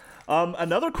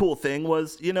 Another cool thing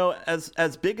was,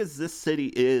 as big as this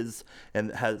city is,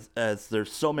 and as there's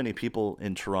so many people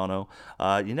in Toronto,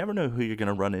 you never know who you're going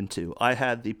to run into. I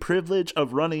had the privilege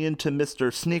of running into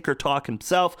Mr. Sneaker Talk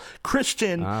himself,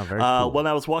 Christian, cool. when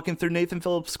I was walking through Nathan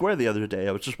Phillips Square the other day.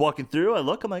 I was just walking through. I'm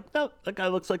like, no, that guy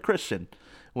looks like Christian.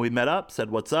 We met up,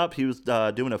 said what's up. He was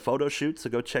doing a photo shoot, so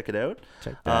go check it out.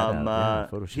 Check that out.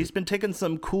 Photo shoot. He's been taking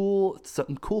some cool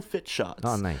fit shots.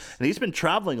 Oh, nice. And he's been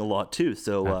traveling a lot too.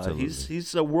 So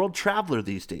he's a world traveler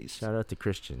these days. Shout out to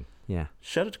Christian. Yeah.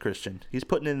 Shout out to Christian. He's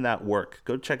putting in that work.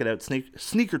 Go check it out.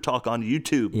 Sneaker Talk on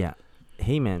YouTube. Yeah.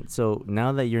 Hey man. So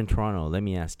now that you're in Toronto, let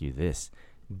me ask you this: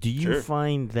 do you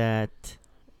find that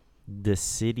the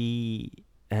city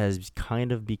has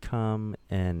kind of become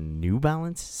a New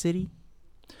Balance city?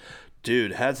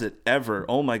 Dude, has it ever?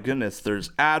 Oh my goodness,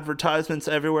 there's advertisements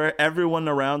everywhere. Everyone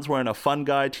around's wearing a Fun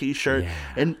Guy t-shirt. Yeah.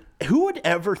 And who would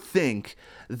ever think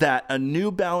that a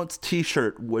New Balance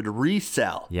t-shirt would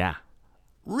resell? Yeah.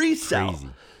 Resell. Crazy.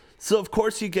 So, of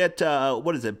course, you get,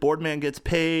 Boardman Gets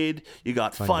Paid. You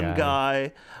got Fun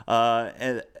Guy.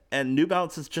 And New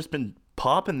Balance has just been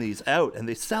popping these out, and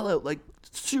they sell out like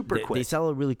super quick. They sell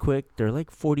it really quick. They're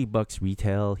like $40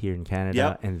 retail here in Canada.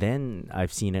 Yep. And then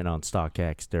I've seen it on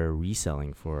StockX. They're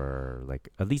reselling for like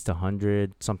at least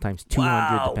 100, sometimes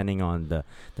 200, depending on the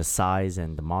size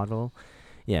and the model.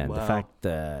 Yeah, and the fact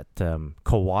that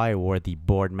Kawhi wore the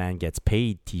Boardman Gets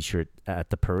Paid t-shirt at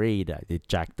the parade, it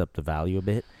jacked up the value a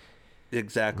bit.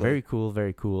 Exactly. Very cool,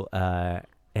 very cool.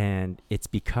 And it's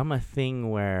become a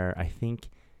thing where I think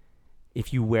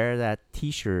if you wear that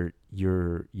t-shirt,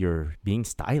 you're being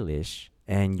stylish,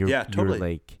 and you're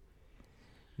like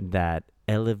that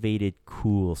elevated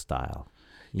cool style.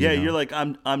 You're like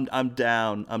I'm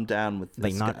down with this.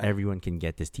 Like not guy. Everyone can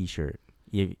get this t-shirt.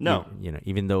 No.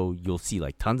 Even though you'll see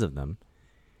like tons of them.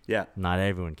 Yeah. Not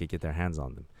everyone could get their hands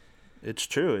on them. It's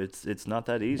true. It's not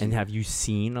that easy. And have you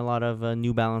seen a lot of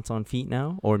New Balance on feet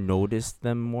now, or noticed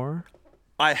them more?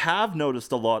 I have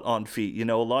noticed a lot on feet.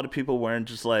 A lot of people wearing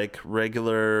just like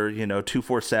regular,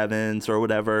 247s or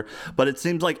whatever. But it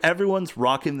seems like everyone's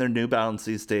rocking their New Balance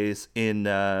these days in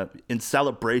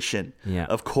celebration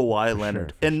of Kawhi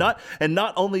Leonard. And not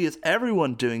only is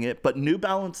everyone doing it, but New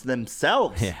Balance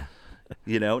themselves. Yeah.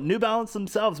 New Balance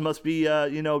themselves must be,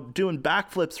 doing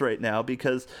backflips right now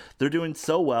because they're doing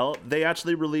so well. They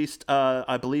actually released,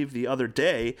 I believe the other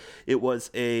day, it was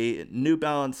a New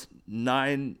Balance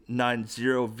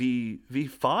 990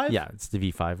 V5. Yeah, it's the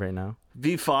V5 right now.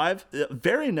 V5,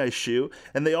 very nice shoe.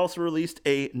 And they also released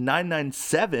a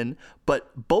 997,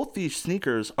 but both these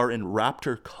sneakers are in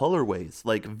Raptor colorways,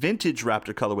 like vintage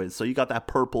Raptor colorways. So you got that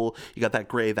purple, you got that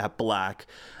gray, that black.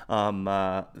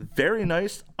 Very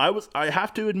nice. I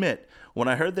have to admit, when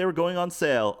I heard they were going on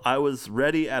sale, I was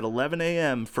ready at 11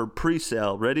 a.m. for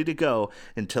pre-sale, ready to go,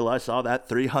 until I saw that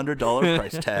 $300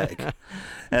 price tag.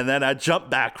 And then I jumped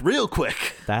back real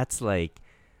quick. That's like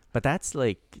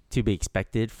to be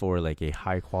expected for like a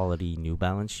high quality New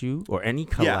Balance shoe or any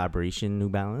collaboration New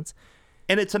Balance.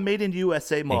 And it's a made in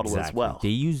USA model as well. They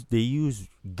use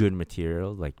good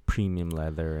material like premium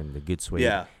leather and the good suede.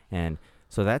 Yeah. And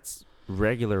so that's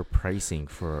regular pricing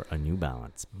for a New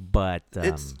Balance, but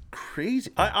it's crazy.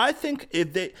 I think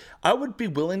I would be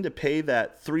willing to pay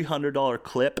that $300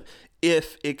 clip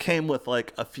if it came with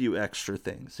like a few extra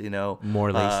things,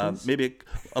 more laces, maybe,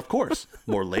 of course,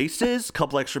 more laces, a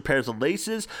couple extra pairs of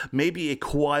laces, maybe a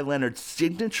Kawhi Leonard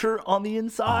signature on the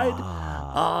inside.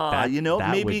 That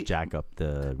maybe would jack up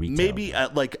the retail. Maybe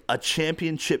like a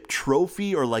championship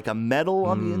trophy or like a medal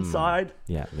on the inside.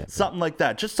 Yeah, something like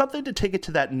that. Just something to take it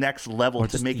to that next level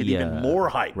to make it even more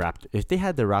hype. If they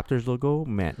had the Raptors logo,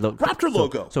 man, look, Raptor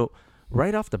logo. So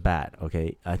right off the bat,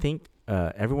 okay, I think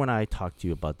everyone I talked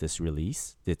to about this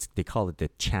release, they call it the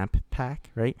Champ Pack,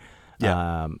 right?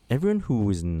 Yeah. Everyone who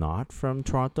is not from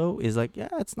Toronto is like, yeah,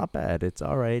 it's not bad. It's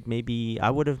all right. Maybe I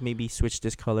would have switched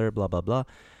this color, blah, blah, blah.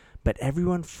 But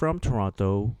everyone from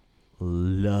Toronto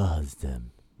loves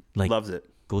them. Like, loves it.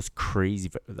 Goes crazy.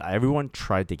 Everyone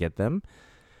tried to get them.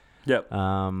 Yep.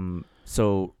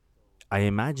 So I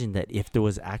imagine that if there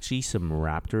was actually some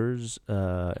Raptors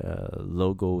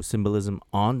logo symbolism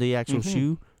on the actual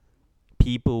shoe,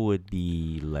 people would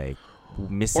be like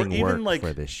missing work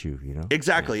for this shoe,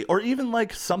 Exactly. Yeah. Or even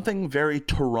like something very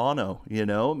Toronto,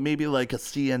 maybe like a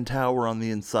CN Tower on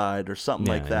the inside or something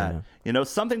like that. Yeah.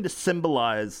 Something to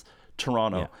symbolize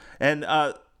Toronto.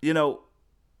 Yeah. And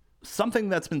something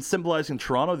that's been symbolizing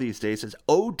Toronto these days is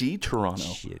OD Toronto.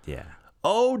 Shit, yeah.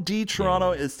 OD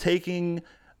Toronto is taking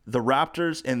the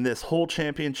Raptors in this whole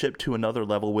championship to another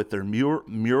level with their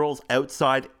murals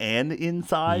outside and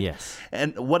inside. Yes.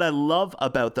 And what I love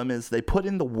about them is they put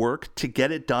in the work to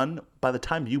get it done by the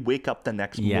time you wake up the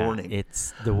next morning.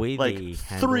 It's the way like they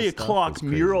handle 3 o'clock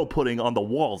mural putting on the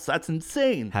walls. That's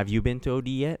insane. Have you been to OD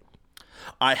yet?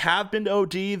 I have been to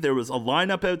OD. There was a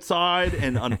lineup outside,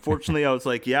 and unfortunately, I was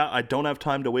like, "Yeah, I don't have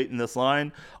time to wait in this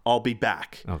line. I'll be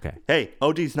back." Okay. Hey,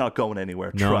 OD's not going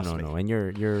anywhere. Trust me. No, and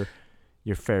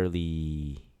you're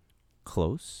fairly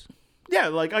close. Yeah,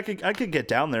 like I could get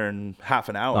down there in half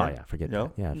an hour. Oh yeah, forget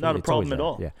that. Yeah, not a problem at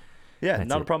all. Yeah,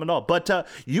 not a problem at all. But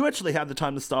you actually had the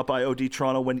time to stop by OD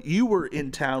Toronto when you were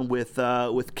in town with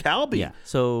Calby. Yeah.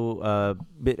 So a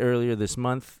bit earlier this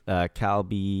month,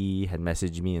 Calby had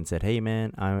messaged me and said, "Hey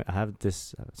man, I have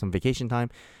some vacation time.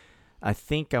 I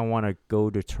think I want to go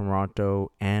to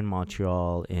Toronto and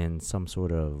Montreal in some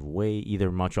sort of way,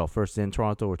 either Montreal first then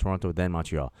Toronto or Toronto then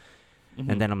Montreal." Mm-hmm.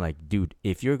 And then I'm like, dude,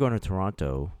 if you're going to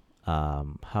Toronto,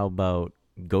 how about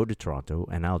go to Toronto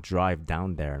and I'll drive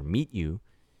down there and meet you,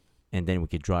 and then we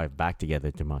could drive back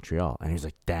together to Montreal. And he was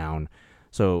like, down.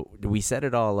 So we set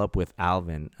it all up with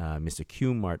Alvin, Mr.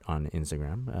 Q-Mart on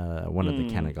Instagram, one of the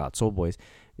Canada Got Soul Boys,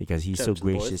 because he's so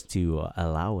gracious to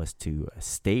allow us to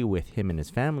stay with him and his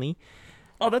family.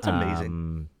 Oh, that's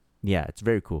amazing. Yeah, it's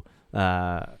very cool.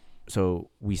 So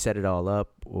we set it all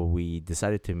up. We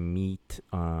decided to meet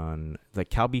on, like,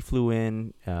 Calby flew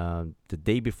in the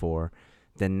day before.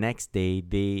 The next day,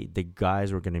 the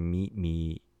guys were going to meet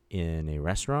me in a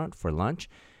restaurant for lunch,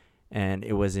 and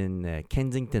it was in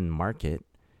Kensington Market,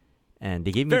 and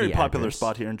they gave me very the popular address.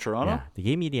 spot here in Toronto. Yeah, they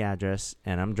gave me the address,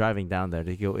 and I'm driving down there.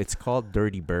 They go, it's called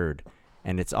Dirty Bird,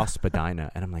 and it's off Spadina,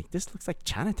 and I'm like, this looks like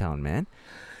Chinatown, man.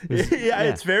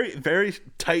 It's very, very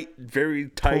tight,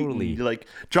 Totally. Like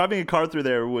driving a car through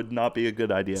there would not be a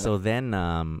good idea. So then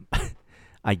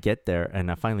I get there,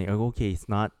 and I finally go, okay, it's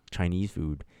not Chinese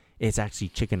food. It's actually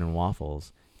chicken and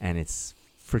waffles, and it's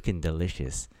freaking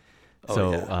delicious.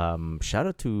 Shout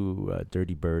out to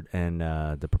Dirty Bird, and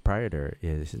the proprietor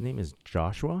his name is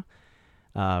Joshua.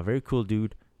 Very cool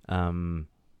dude.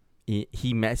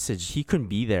 he messaged, he couldn't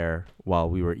be there while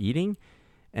we were eating,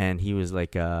 and he was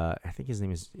like, I think his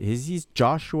name is he's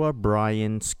Joshua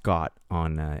Brian Scott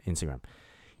on Instagram.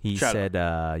 He said,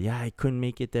 yeah, I couldn't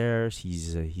make it there.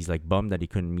 He's like bummed that he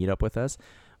couldn't meet up with us,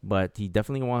 but he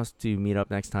definitely wants to meet up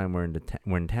next time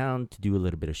we're in town to do a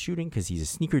little bit of shooting, because he's a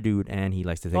sneaker dude and he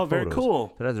likes to take photos. Very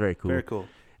cool. So that's very cool. Very cool.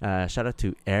 Shout out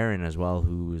to Aaron as well,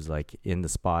 who was like in the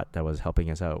spot that was helping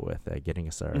us out with getting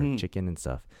us our chicken and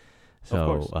stuff.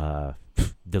 So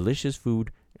delicious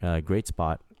food, great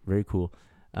spot, very cool.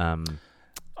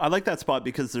 I like that spot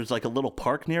because there's like a little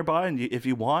park nearby, and if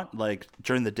you want, like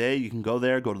during the day, you can go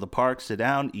there, go to the park, sit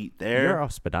down, eat there. You're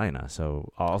off Spadina,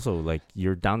 so also like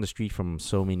you're down the street from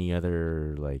so many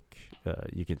other like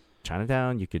you could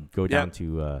Chinatown, you could go down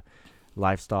to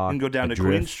Livestock. You can go down to Drift.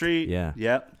 Queen Street. Yeah.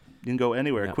 Yep. You can go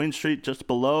anywhere. Yeah. Queen Street just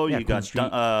below. Yeah, you Queen got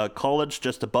Street. College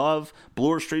just above.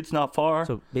 Bloor Street's not far.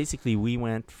 So basically, we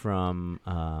went from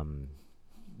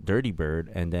Dirty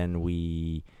Bird, and then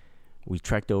we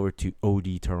trekked over to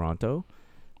OD Toronto.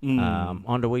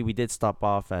 On the way, we did stop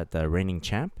off at the Reigning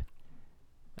Champ.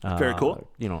 Very cool.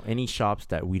 You know, any shops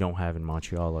that we don't have in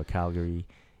Montreal or Calgary,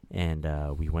 and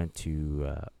we went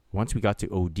to. Once we got to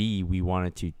OD, we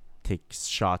wanted to take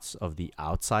shots of the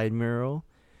outside mural.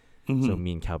 So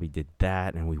me and Calby did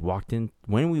that, and we walked in.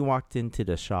 When we walked into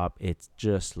the shop, it's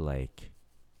just like,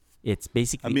 it's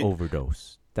basically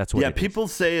overdose. That's what. Yeah, people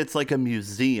say it's like a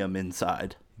museum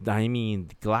inside. I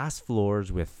mean, glass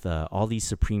floors with all these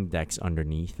Supreme decks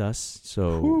underneath us.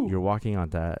 So you're walking on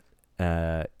that.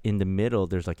 In the middle,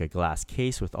 there's like a glass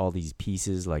case with all these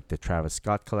pieces, like the Travis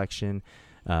Scott collection,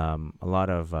 a lot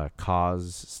of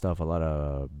Cause stuff, a lot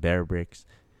of Bear Bricks.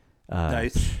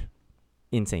 Nice.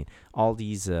 Insane. All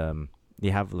these, they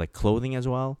have like clothing as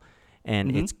well.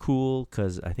 And it's cool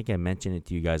because I think I mentioned it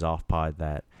to you guys off pod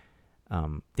that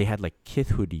they had like Kith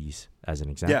hoodies as an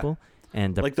example. Yeah.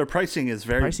 And like their pricing is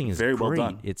very great. Well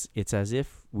done. It's as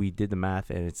if we did the math,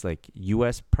 and it's like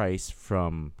US price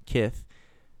from Kith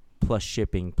plus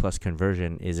shipping plus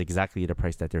conversion is exactly the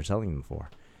price that they're selling them for.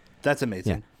 That's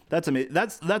amazing. Yeah. That's amazing.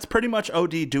 That's pretty much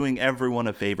OD doing everyone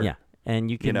a favor. Yeah.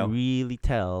 And you can really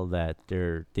tell that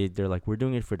they're like, we're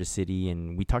doing it for the city.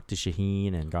 And we talked to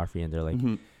Shaheen and Godfrey, and they're like,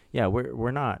 yeah,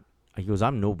 we're not. He goes,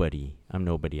 I'm nobody.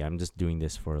 I'm just doing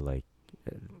this for like,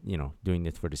 doing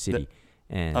this for the city.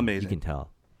 And amazing. You can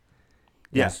tell.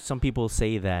 Yeah. Some people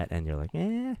say that, and you're like,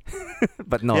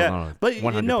 but no. But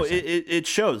 100%. it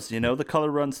shows. The color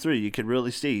runs through. You can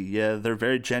really see. Yeah, they're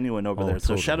very genuine over there.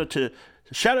 Totally. So shout out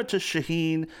to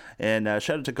Shaheen, and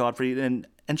shout out to Godfrey, and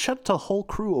shout out to the whole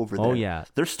crew over there. Oh yeah,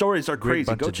 their stories are Great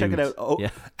crazy. Go check dudes. it out.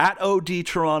 At OD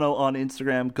Toronto on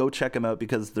Instagram. Go check them out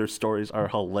because their stories are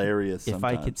hilarious. If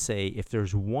I could say, if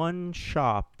there's one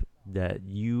shop that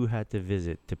you had to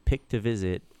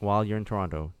visit while you're in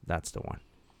Toronto, that's the one.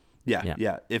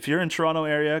 Yeah. If you're in Toronto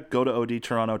area, go to OD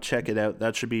Toronto, check it out.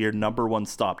 That should be your number one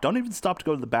stop. Don't even stop to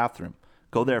go to the bathroom.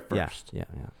 Go there first. Yeah.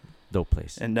 Dope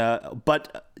place. And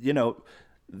but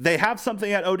they have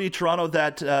something at OD Toronto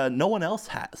that no one else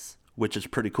has, which is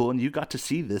pretty cool. And you got to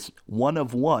see this one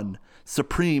of one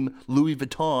Supreme Louis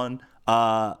Vuitton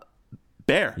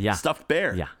bear, stuffed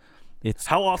bear. Yeah.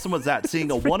 How awesome was that? Seeing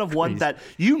a one of one that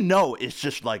is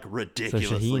just like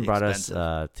ridiculously So Shaheen brought expensive.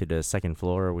 us to the second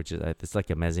floor, which is it's like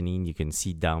a mezzanine. You can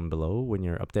see down below when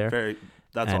you're up there.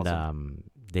 That's and, awesome.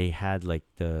 They had like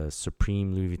the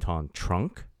Supreme Louis Vuitton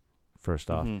trunk, first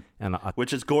off, and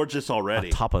which is gorgeous already.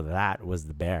 On top of that was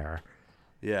the bear.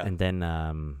 Yeah. And then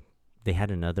they had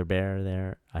another bear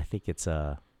there. I think it's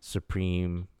a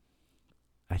Supreme.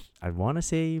 I want to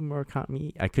say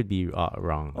Murakami. I could be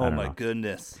wrong. Oh my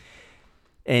goodness.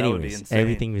 Anyways,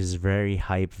 everything was very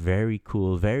hype, very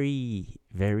cool, very,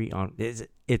 very on.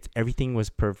 Everything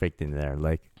was perfect in there,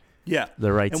 like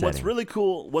the right setting. What's really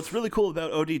cool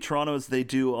about OD Toronto is they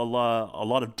do a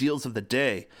lot of deals of the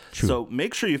day. True. So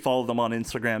make sure you follow them on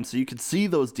Instagram so you can see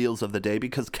those deals of the day,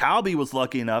 because Calby was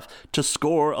lucky enough to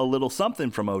score a little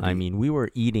something from OD. I mean, we were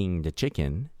eating the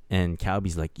chicken, and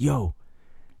Calby's like, "Yo,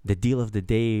 the deal of the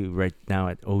day right now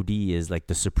at OD is like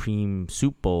the Supreme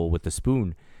soup bowl with the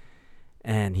spoon."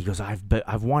 And he goes,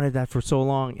 I've wanted that for so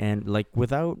long. And like,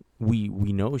 without, we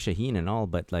know Shaheen and all,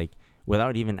 but like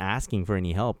without even asking for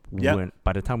any help,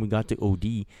 by the time we got to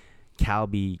OD,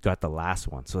 Calby got the last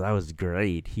one. So that was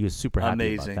great. He was super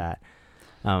happy about that.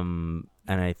 And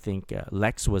I think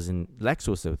Lex was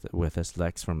with us.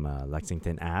 Lex from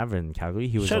Lexington Ave in Calgary.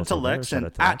 He was Shout out to Lex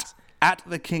at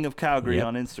the King of Calgary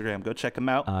on Instagram. Go check him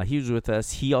out. He was with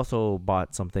us. He also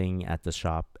bought something at the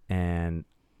shop, and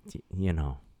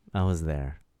I was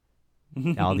there.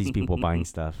 All these people buying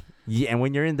stuff. Yeah, and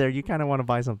when you're in there, you kind of want to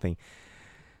buy something.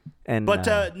 And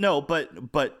But no, but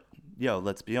yo,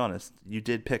 let's be honest. You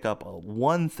did pick up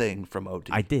one thing from OD.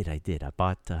 I did. I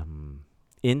bought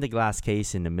in the glass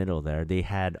case in the middle there. They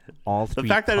had all three. The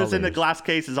fact that it was in the colors- glass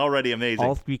case is already amazing.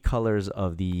 all three colors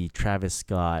of the Travis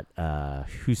Scott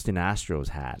Houston Astros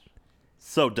hat.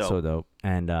 So dope. So dope.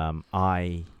 And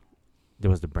there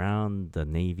was the brown, the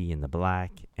navy, and the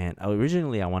black. And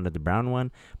originally I wanted the brown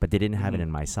one, but they didn't have it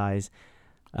in my size.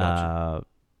 Gotcha.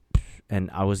 And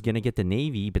I was gonna get the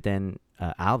navy, but then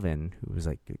Alvin, who was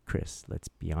like, "Chris, let's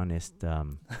be honest,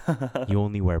 you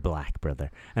only wear black,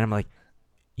 brother." And I'm like,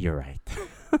 "You're right."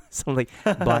 So I'm like,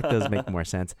 black does make more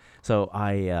sense. So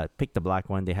I picked the black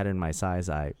one. They had it in my size.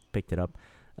 I picked it up.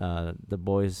 The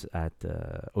boys at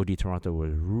OD Toronto were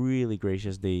really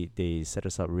gracious. They set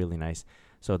us up really nice.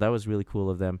 So that was really cool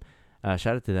of them.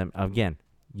 Shout out to them. Again,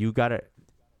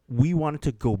 we wanted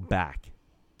to go back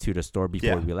to the store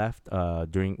before we left.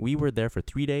 We were there for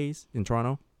 3 days in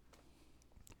Toronto.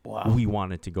 Wow. We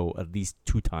wanted to go at least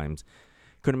 2 times.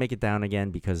 Couldn't make it down again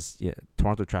because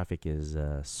Toronto traffic is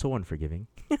so unforgiving.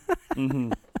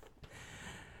 Mm-hmm.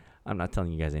 I'm not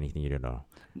telling you guys anything you don't know.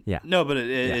 Yeah. No, but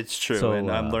it's true, So,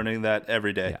 and I'm learning that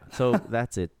every day. Yeah. So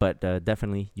that's it. But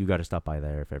definitely, you got to stop by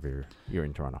there if ever you're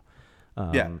in Toronto.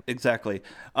 Yeah, exactly.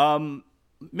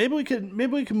 Maybe we can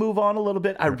move on a little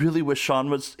bit. I really wish Sean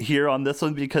was here on this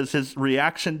one because his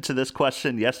reaction to this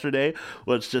question yesterday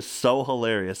was just so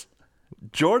hilarious.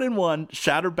 Jordan 1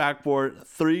 shattered backboard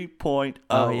 3.0.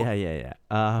 Oh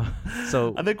yeah.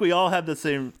 So I think we all had the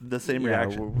same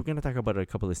reaction. We're gonna talk about a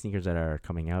couple of sneakers that are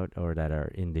coming out or that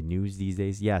are in the news these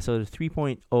days. Yeah. So the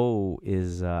 3.0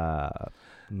 is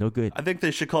no good. I think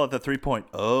they should call it the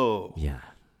 3.0. Yeah.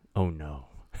 Oh no.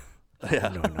 Yeah.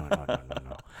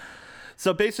 No.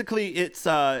 So basically, it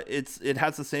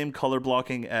has the same color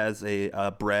blocking as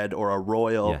a bread or a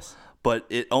royal, Yes. but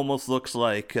it almost looks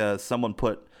like someone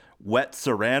put wet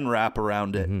saran wrap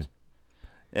around it,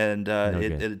 and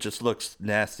it just looks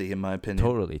nasty in my opinion.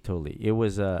 Totally. It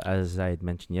was as I had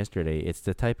mentioned yesterday. It's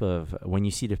the type of when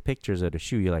you see the pictures of the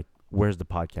shoe, you're like, "Where's the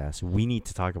podcast? We need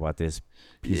to talk about this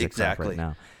piece of crap right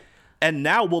now." And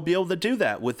now we'll be able to do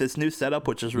that with this new setup,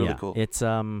 which is really cool. It's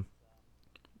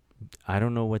I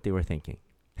don't know what they were thinking.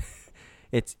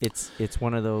 It's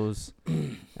one of those,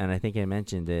 and I think I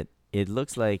mentioned it. It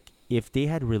looks like if they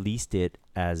had released it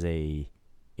as a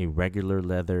regular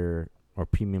leather or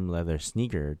premium leather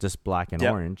sneaker, just black and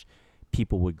orange,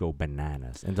 people would go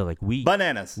bananas. And they're like, we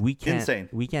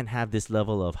can't have this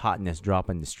level of hotness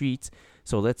drop in the streets,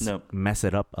 so let's mess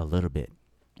it up a little bit.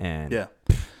 And yeah.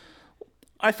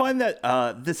 I find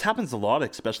that this happens a lot,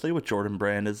 especially with Jordan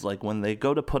Brand, is like when they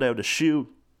go to put out a shoe,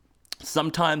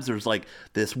 sometimes there's like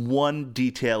this one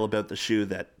detail about the shoe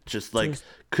that just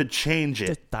could change it.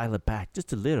 Just dial it back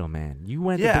just a little, man. You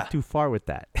went a bit too far with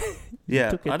that.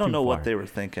 Yeah, I don't know what they were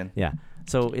thinking. Yeah.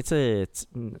 So it's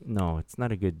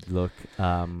not a good look.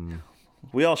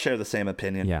 We all share the same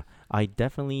opinion. Yeah. I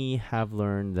definitely have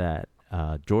learned that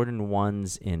Jordan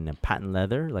 1s in patent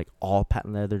leather, like all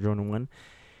patent leather Jordan 1,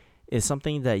 is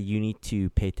something that you need to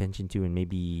pay attention to, and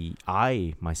maybe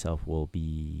I myself will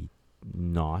be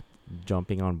not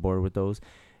jumping on board with those.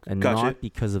 And not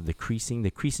because of the creasing.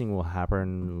 The creasing will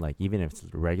happen like even if it's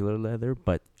regular leather,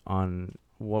 but on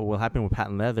what will happen with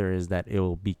patent leather is that it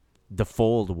will be the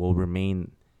fold will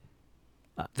remain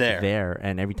there,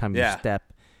 and every time you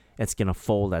step, it's gonna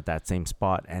fold at that same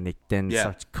spot, and it then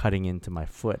starts cutting into my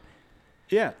foot.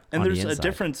 Yeah, and there's a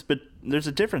difference, but there's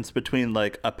a difference between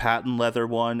like a patent leather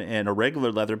one and a regular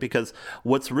leather, because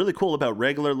what's really cool about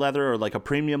regular leather or like a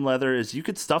premium leather is you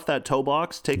could stuff that toe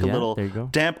box, take a little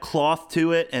damp cloth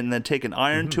to it, and then take an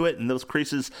iron to it, and those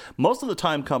creases most of the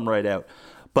time come right out.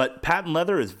 But patent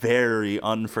leather is very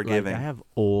unforgiving. Like I have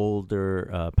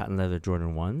older patent leather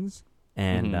Jordan 1s,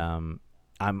 and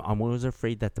I'm always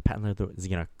afraid that the patent leather is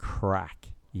gonna crack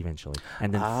eventually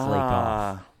and then flake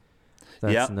off.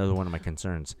 That's another one of my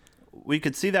concerns. We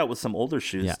could see that with some older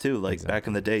shoes too. Like back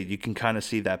in the day, you can kind of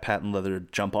see that patent leather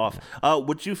jump off.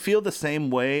 Would you feel the same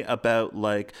way about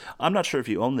like, I'm not sure if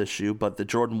you own this shoe, but the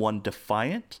Jordan 1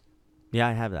 Defiant? Yeah,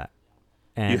 I have that.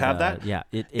 And, you have that? Yeah.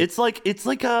 It's like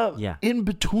a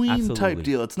in-between type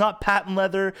deal. It's not patent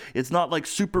leather. It's not like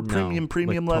super premium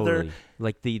leather. Totally.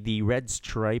 Like the red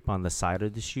stripe on the side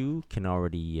of the shoe can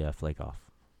already flake off.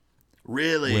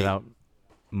 Really? Without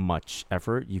much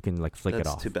effort, you can like flick it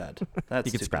off. That's too bad. That's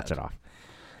you can scratch it off.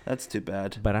 That's too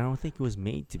bad. But I don't think it was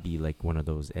made to be like one of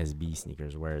those SB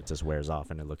sneakers where it just wears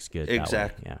off and it looks good.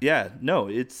 Exactly. That way. Yeah. No,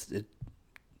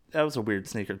 that was a weird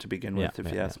sneaker to begin with,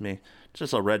 if you ask me.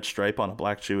 Just a red stripe on a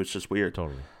black shoe. It's just weird.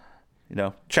 Totally.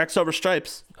 Checks over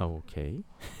stripes. Okay.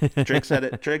 Drake said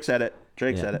it. Drake said it.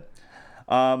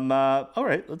 All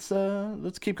right,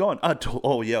 let's keep going.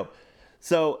 Yo.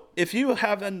 So if you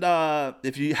haven't heard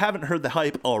the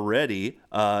hype already,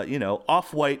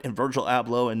 Off-White and Virgil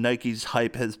Abloh and Nike's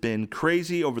hype has been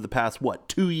crazy over the past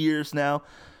 2 years now.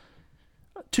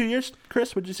 2 years,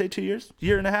 Chris? Would you say 2 years?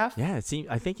 Year and a half? Yeah,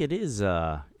 I think it is.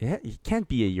 It can't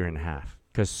be a year and a half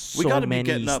because so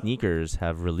many sneakers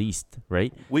have released,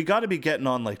 right? We got to be getting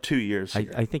on like 2 years.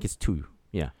 I think it's 2.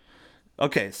 Yeah.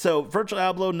 Okay, so Virgil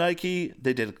Abloh, Nike,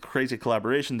 they did a crazy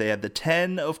collaboration. They had the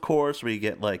 10, of course, where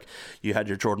you had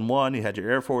your Jordan 1, you had your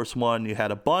Air Force 1, you had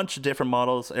a bunch of different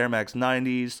models, Air Max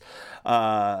 90s.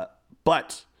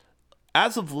 But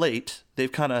as of late,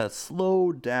 they've kind of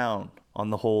slowed down on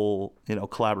the whole,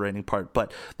 collaborating part.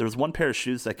 But there was one pair of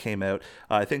shoes that came out.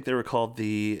 I think they were called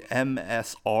the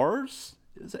MSRs.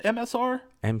 Is it MSR?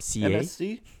 MCA?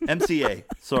 MSC? MCA,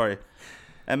 sorry.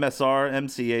 MSR,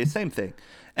 MCA, same thing.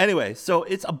 Anyway, so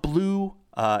it's a blue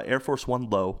Air Force One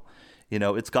low.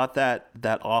 It's got that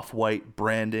Off-White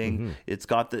branding. Mm-hmm. It's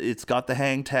got the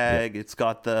hang tag. Yeah. It's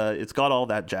got all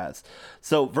that jazz.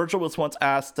 So Virgil was once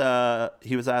asked.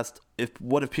 He was asked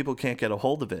what if people can't get a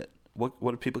hold of it?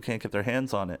 What if people can't get their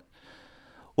hands on it?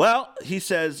 Well, he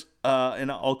says, and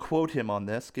I'll quote him on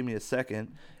this. Give me a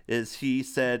second. He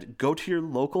said, "Go to your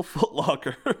local Foot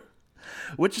Locker,"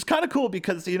 which is kind of cool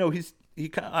because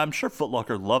I'm sure Foot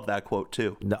Locker loved that quote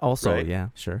too. Also, right? Yeah,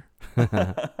 sure.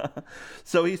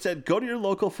 So he said, go to your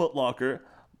local Foot Locker,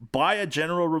 buy a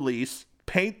general release,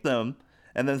 paint them,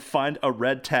 and then find a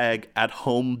red tag at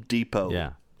Home Depot.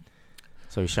 Yeah.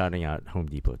 So he's shouting out Home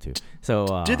Depot too.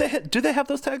 So do they have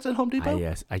those tags at Home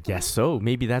Depot? I guess so.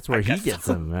 Maybe that's where he gets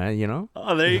them.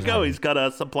 Oh, there you go. He's got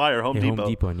a supplier, Home Depot. Home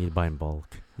Depot, I need to buy in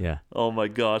bulk. Yeah. Oh my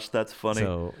gosh, that's funny.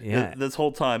 So yeah, this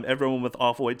whole time, everyone with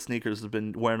Off-White sneakers has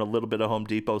been wearing a little bit of Home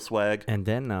Depot swag. And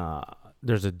then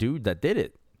there's a dude that did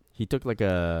it. He took like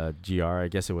a GR, I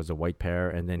guess it was a white pair,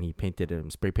 and then he painted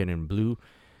it, spray painted in blue,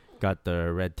 got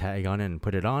the red tag on it, and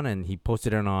put it on, and he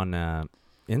posted it on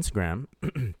Instagram,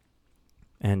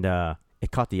 and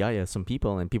it caught the eye of some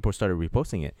people, and people started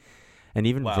reposting it. And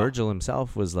even Virgil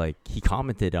himself was like, he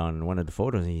commented on one of the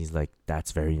photos, and he's like,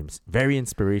 "That's very, very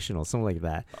inspirational," something like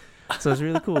that. So it's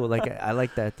really cool. Like I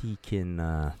like that he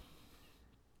can,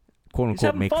 quote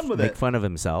unquote, make fun of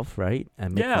himself, right,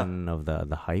 and make fun of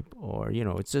the hype, or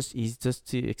he's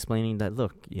just explaining that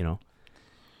look,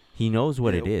 he knows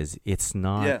what it is. It's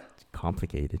not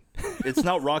complicated. It's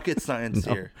not rocket science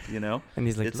here, And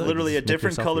he's like, it's literally a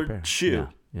different colored shoe.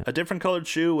 Yeah. A different colored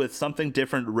shoe with something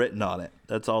different written on it.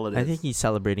 That's all it is. I think he's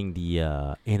celebrating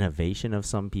the innovation of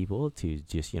some people to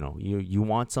just, you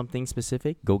want something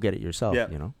specific, go get it yourself, Yeah,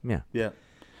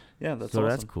 that's awesome.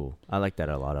 That's cool. I like that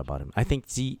a lot about him. I think,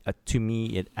 to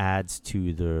me, it adds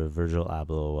to the Virgil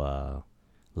Abloh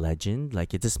legend.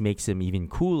 Like, it just makes him even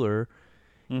cooler.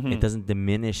 Mm-hmm. It doesn't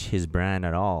diminish his brand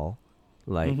at all.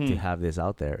 Like, to have this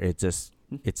out there. It's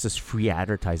just free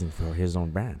advertising for his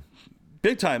own brand.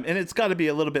 Big time. And it's got to be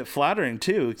a little bit flattering,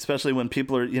 too, especially when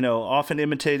people are, often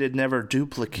imitated, never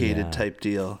duplicated type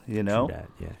deal, Yeah.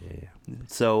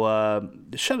 So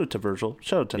shout out to Virgil.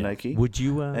 Shout out to Nike. Would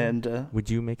you would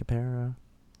you make a pair,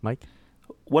 Mike?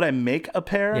 Would I make a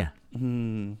pair?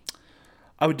 Yeah.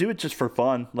 I would do it just for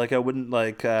fun. Like, I wouldn't,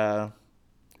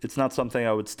 it's not something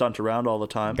I would stunt around all the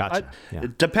time. Gotcha.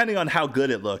 Depending on how good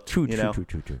it looked. True.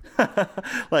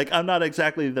 Like, I'm not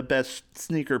exactly the best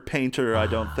sneaker painter, I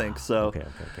don't think. So, okay.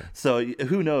 So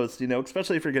who knows?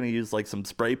 Especially if you're going to use like some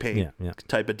spray paint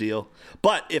type of deal.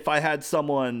 But if I had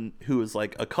someone who was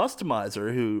like a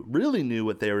customizer who really knew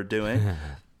what they were doing,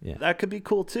 that could be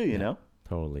cool too. You know,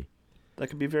 totally. That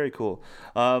could be very cool.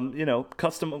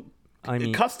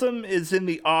 Custom is in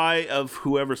the eye of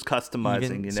whoever's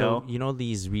customizing, So,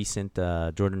 these recent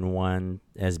Jordan 1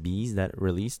 SBs that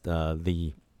released,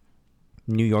 the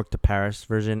New York to Paris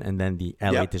version and then the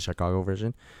LA to Chicago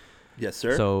version? Yes,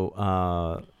 sir.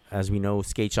 So, as we know,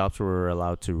 skate shops were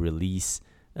allowed to release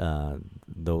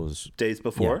those days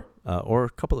before? Or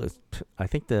a couple of... I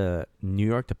think the New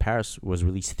York to Paris was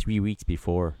released 3 weeks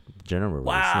before the general release.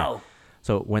 Wow! Yeah.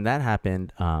 So, when that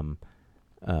happened...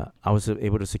 I was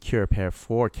able to secure a pair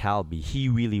for Calby. He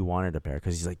really wanted a pair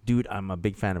because he's like, dude, I'm a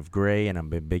big fan of gray and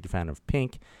I'm a big fan of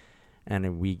pink.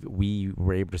 And we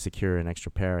were able to secure an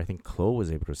extra pair. I think Chloe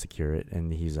was able to secure it.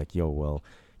 And he's like, yo, well,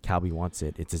 Calby wants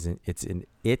it.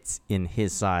 It's in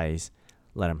his size.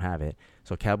 Let him have it.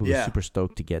 So Calby was super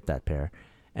stoked to get that pair.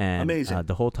 And amazing.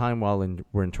 The whole time while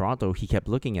we're in Toronto, he kept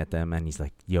looking at them and he's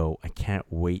like, yo, I can't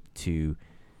wait to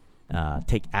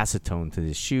take acetone to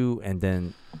this shoe and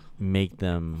then make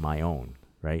them my own,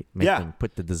 right? Make them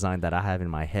put the design that I have in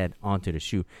my head onto the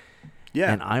shoe.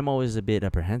 Yeah. And I'm always a bit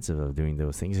apprehensive of doing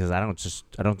those things because I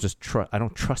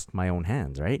don't trust my own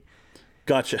hands, right?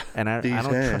 Gotcha. And I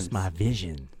don't trust my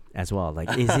vision as well.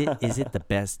 Like, is it the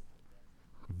best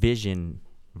version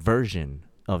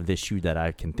of this shoe that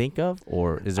I can think of,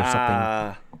 or is there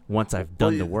something once I've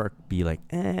done the work, be like,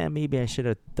 maybe I should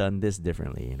have done this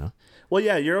differently, you know? Well,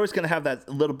 yeah, you're always going to have that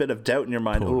little bit of doubt in your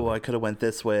mind. Totally. Oh, I could have went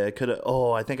this way. I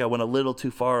think I went a little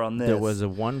too far on this. There was a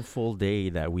one full day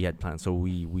that we had planned. So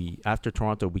we after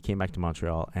Toronto, we came back to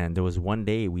Montreal, and there was one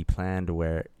day we planned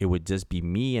where it would just be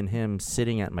me and him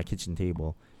sitting at my kitchen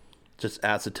table. Just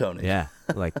acetoning. Yeah,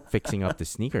 like fixing up the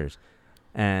sneakers.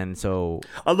 And so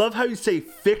I love how you say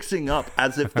fixing up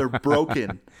as if they're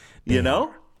broken, you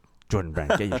know? Jordan Brand,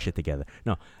 get your shit together.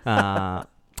 No.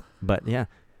 But yeah,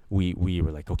 we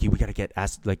were like, okay, we got to get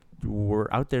we're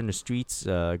out there in the streets,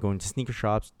 going to sneaker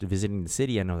shops, visiting the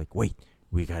city. And I'm like, wait,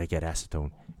 we got to get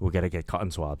acetone. We got to get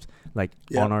cotton swabs. Like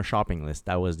on our shopping list.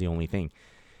 That was the only thing.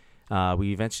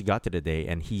 We eventually got to the day,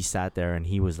 and he sat there and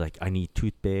he was like, I need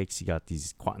toothpicks. He got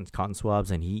these cotton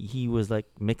swabs, and he was like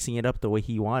mixing it up the way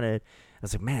he wanted. I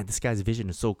was like, man, this guy's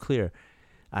vision is so clear.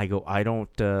 I go, I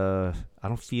don't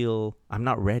feel, I'm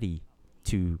not ready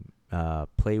to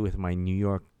play with my New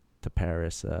York to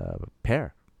Paris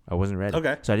pair. I wasn't ready.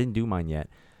 Okay. So I didn't do mine yet.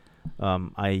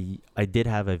 I did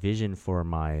have a vision for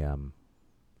my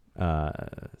LA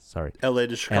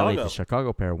to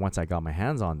Chicago pair once I got my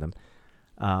hands on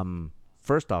them.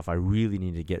 First off, I really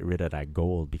need to get rid of that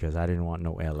gold because I didn't want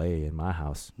no LA in my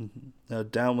house.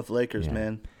 Down with Lakers,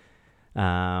 man.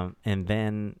 And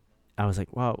then I was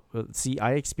like, wow, see,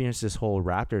 I experienced this whole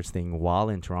Raptors thing while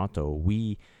in Toronto.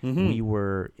 We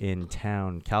were in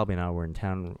town, Calby and I were in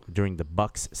town during the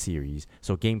Bucks series.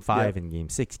 So Game 5 and Game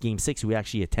 6. Game 6, we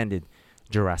actually attended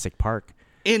Jurassic Park.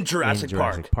 In Jurassic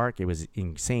Park. It was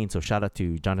insane. So shout out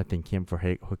to Jonathan Kim for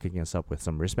hooking us up with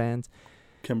some wristbands.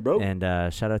 Kim, bro. And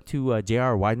shout out to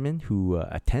J.R. Weidman, who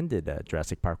attended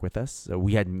Jurassic Park with us.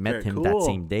 We had met him that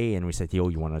same day, and we said, yo,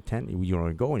 you want to attend? You want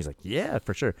to go? And he's like, yeah,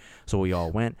 for sure. So we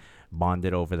all went,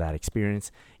 bonded over that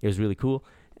experience. It was really cool.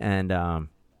 And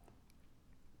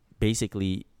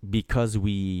basically, because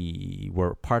we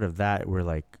were part of that, we're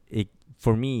like,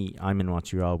 for me, I'm in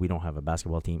Montreal. We don't have a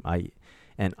basketball team.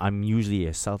 I'm usually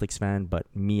a Celtics fan, but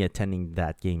me attending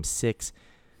that Game 6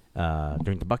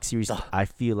 during the Bucks series, I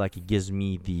feel like it gives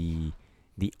me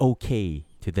the okay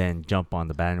to then jump on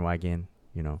the bandwagon,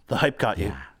 you know. The hype caught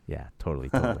you. Yeah, totally.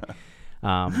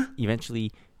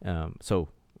 Eventually,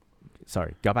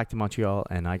 got back to Montreal,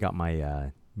 and I got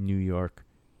my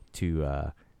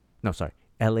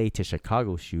LA to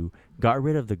Chicago shoe, got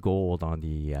rid of the gold on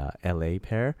the LA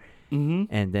pair,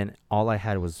 and then all I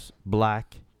had was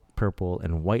black, purple,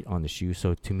 and white on the shoe.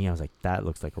 So to me, I was like, that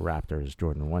looks like a Raptors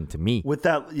Jordan 1 to me. With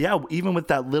that, even with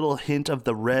that little hint of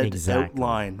the red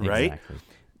outline, right? Exactly.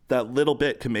 That little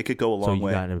bit can make it go a long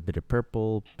way. So you got a bit of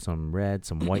purple, some red,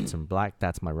 some white, some black.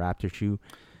 That's my Raptor shoe.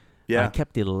 Yeah. I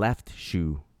kept the left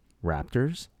shoe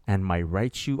Raptors, and my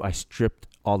right shoe, I stripped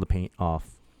all the paint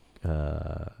off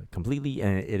completely,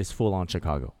 and it is full on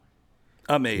Chicago.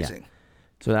 Amazing. Yeah.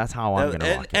 So that's how I'm going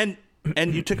to rock it.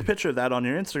 And you took a picture of that on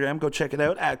your Instagram. Go check it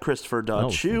out at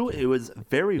Christopher.shoe. It was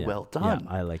very well done.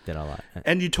 Yeah, I liked it a lot.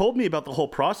 And you told me about the whole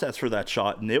process for that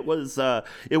shot, and it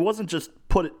wasn't just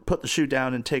put the shoe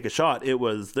down and take a shot. There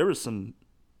was some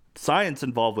science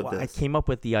involved with this. I came up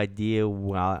with the idea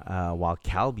while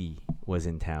Calby was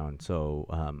in town. So,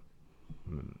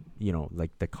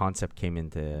 like the concept came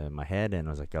into my head, and I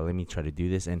was like, oh, let me try to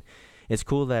do this. And it's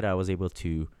cool that I was able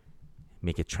to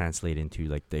make it translate into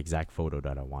like the exact photo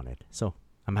that I wanted. So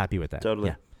I'm happy with that.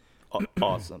 Totally. Yeah.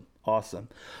 Awesome.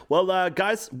 Well,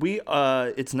 guys,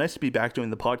 it's nice to be back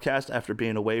doing the podcast after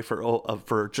being away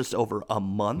for just over a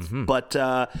month. But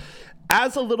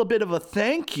as a little bit of a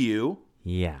thank you,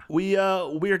 we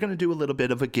are going to do a little bit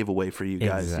of a giveaway for you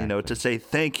guys, to say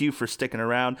thank you for sticking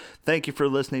around. Thank you for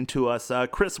listening to us.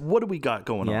 Chris, what do we got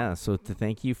going on? Yeah, so to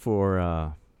thank you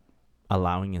for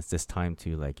allowing us this time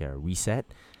to reset.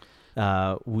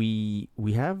 We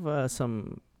have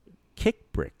some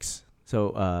kick bricks.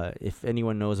 So if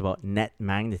anyone knows about Net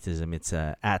Magnetism, it's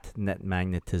at Net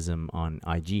Magnetism on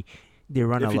IG. They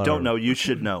run if you don't know, you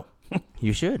should know.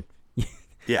 You should.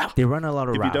 Yeah. They run a lot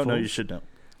of raffles. If you don't know, you should know.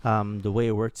 The way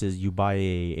it works is you buy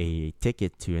a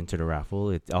ticket to enter the raffle.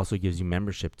 It also gives you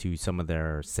membership to some of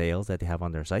their sales that they have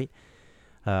on their site.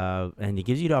 And it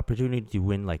gives you the opportunity to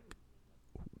win like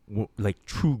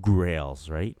true grails,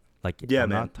 right? I'm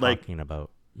not talking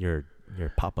about your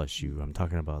Papa shoe. I'm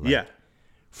talking about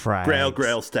Frags,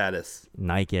 Grail status.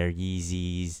 Nike Air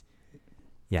Yeezys.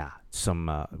 Yeah, some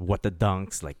What the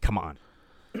Dunks. Come on.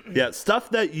 Yeah, stuff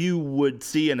that you would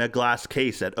see in a glass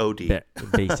case at OD.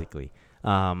 Basically.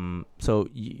 So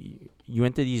you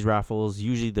enter these raffles.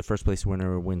 Usually the first place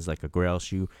winner wins like a Grail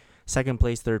shoe. Second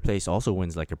place, third place also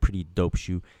wins like a pretty dope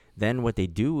shoe. Then what they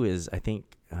do is, I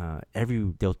think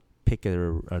they'll pick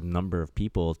a number of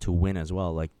people to win as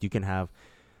well. Like you can have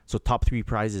top 3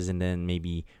 prizes, and then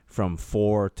maybe from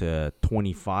 4 to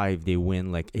 25 they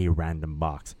win like a random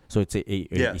box. So it's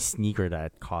a sneaker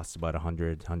that costs about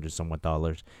 $100 somewhat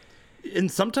dollars. And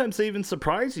sometimes they even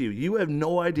surprise you. You have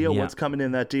no idea what's coming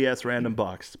in that DS random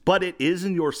box, but it is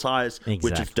in your size,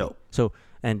 which is dope. So,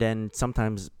 and then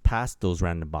sometimes past those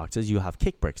random boxes, you have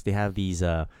kick bricks. They have these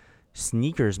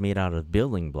sneakers made out of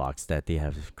building blocks that they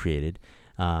have created.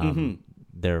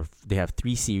 They have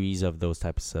 3 series of those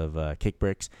types of kick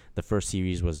bricks. The first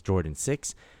series was Jordan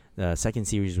 6. The second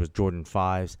series was Jordan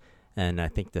 5s. And I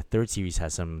think the third series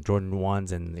has some Jordan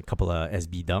 1s and a couple of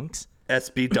SB Dunks.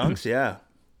 SB Dunks, yeah.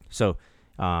 So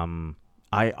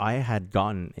I had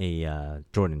gotten a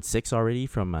Jordan 6 already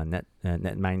from Net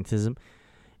Magnetism.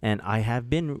 And I have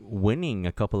been winning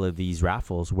a couple of these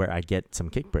raffles where I get some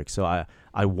kick bricks. So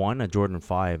I won a Jordan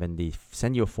 5, and they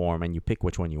send you a form, and you pick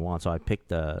which one you want. So I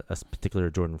picked a particular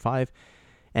Jordan 5,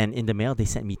 and in the mail, they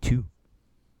sent me 2.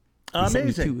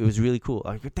 Amazing. It was really cool.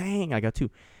 I go, dang, I got 2.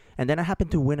 And then I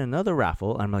happened to win another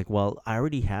raffle. I'm like, well, I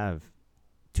already have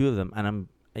 2 of them, and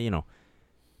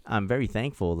I'm very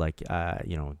thankful. Like,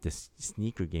 this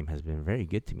sneaker game has been very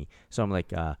good to me. So I'm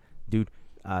like, dude,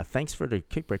 thanks for the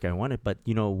kick brick. I want it, but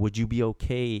would you be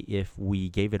okay if we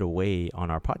gave it away on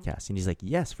our podcast? And he's like,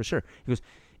 yes, for sure. He goes,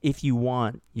 if you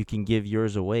want, you can give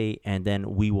yours away, and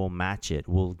then we will match it.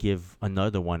 We'll give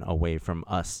another one away from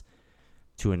us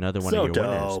to another one of your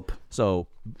winners. So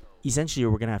essentially,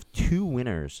 we're gonna have 2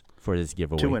 winners for this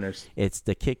giveaway. 2 winners. It's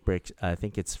the kick bricks. I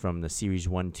think it's from the series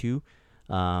 1-2.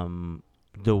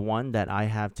 The one that I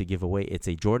have to give away, it's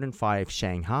a Jordan 5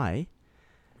 Shanghai.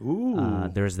 Ooh.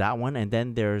 There's that one, and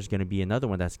then there's going to be another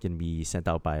one that's going to be sent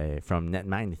out from Net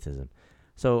Magnetism.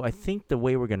 So I think the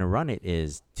way we're going to run it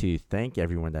is to thank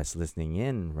everyone that's listening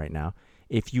in right now.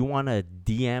 If you want to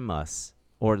DM us,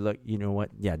 or look, you know what?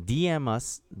 Yeah, DM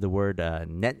us the word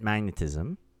Net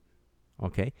Magnetism.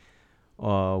 Okay.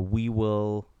 We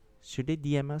will. Should they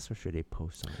DM us or should they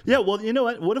post something? Yeah, well, you know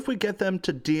what? What if we get them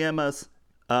to DM us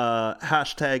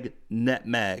hashtag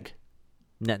NetMag?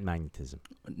 Net Magnetism.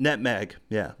 NetMag,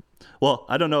 yeah. Well,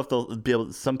 I don't know if they'll be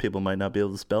able. Some people might not be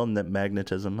able to spell net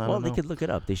magnetism. I don't know. They could look it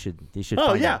up. They should. Oh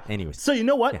find yeah. out. Anyways. So you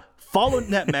know what? Yeah. Follow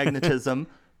Net Magnetism.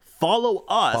 Follow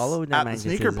us Net at the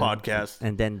Sneaker Podcast,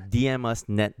 and then DM us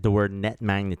the word Net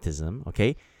Magnetism.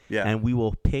 Okay. Yeah. And we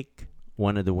will pick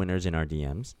one of the winners in our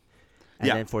DMs. And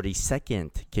then for the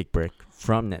second kick brick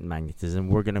from Net Magnetism,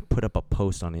 we're gonna put up a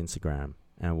post on Instagram,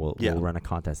 and we'll run a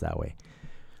contest that way.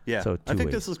 Yeah, so I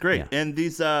think this is great. Yeah. And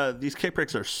these kick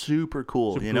bricks are super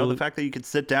cool. The fact that you can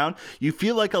sit down, you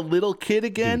feel like a little kid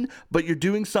again, but you're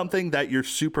doing something that you're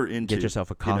super into. Get yourself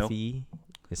a coffee.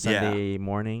 It's Sunday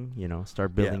morning,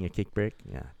 start building a kick brick.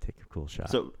 Yeah, take a cool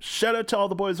shot. So shout out to all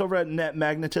the boys over at Net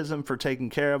Magnetism for taking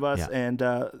care of us, and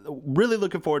really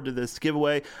looking forward to this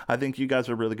giveaway. I think you guys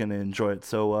are really going to enjoy it.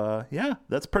 So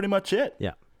that's pretty much it.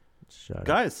 Yeah,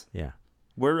 guys. Yeah.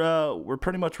 We're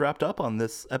pretty much wrapped up on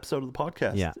this episode of the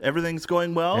podcast. Yeah. Everything's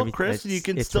going well. Chris, you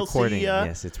can still recording. see...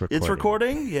 yes, it's recording. It's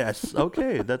recording? Yes.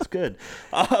 Okay, that's good.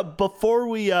 Before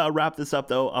we wrap this up,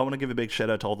 though, I want to give a big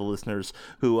shout out to all the listeners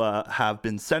who have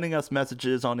been sending us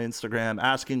messages on Instagram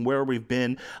asking where we've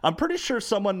been. I'm pretty sure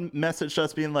someone messaged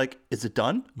us being like, is it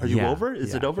done? Are you over?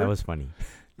 Is it over? That was funny.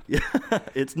 Yeah,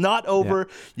 it's not over.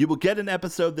 Yeah. You will get an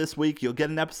episode this week. You'll get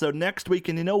an episode next week.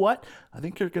 And you know what? I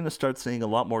think you're going to start seeing a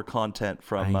lot more content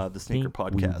from the Sneaker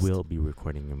Podcast. We will be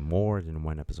recording more than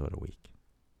 1 episode a week.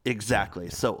 Exactly.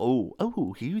 Yeah. So,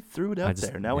 he threw it out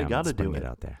there. Now we got to do it.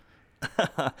 Out there.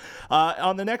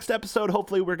 On the next episode,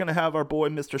 hopefully we're going to have our boy,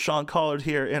 Mr. Sean Collard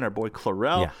here, and our boy,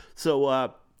 Clarell. Yeah.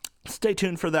 So, stay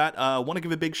tuned for that. Want to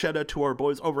give a big shout out to our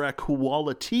boys over at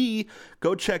Quality.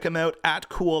 Go check them out at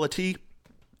Quality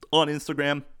on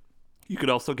Instagram. You could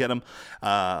also get them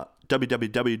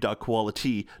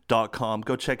www.quality.com.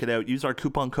 Go check it out. Use our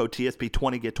coupon code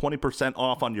TSP20. Get 20%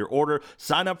 off on your order.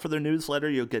 Sign up for their newsletter.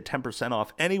 You'll get 10%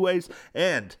 off anyways.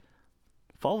 And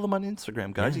follow them on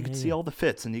Instagram, guys. You can see all the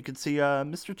fits. And you can see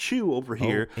Mr. Chu over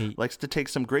here likes to take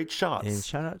some great shots. And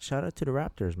shout out to the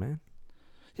Raptors, man.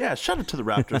 Yeah, shout out to the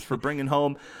Raptors for bringing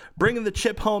the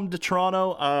chip home to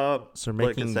Toronto. So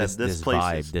making this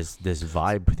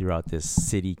vibe throughout this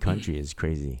city country is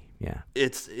crazy. Yeah,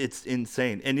 it's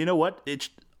insane. And you know what?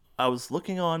 I was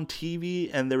looking on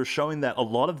TV and they were showing that a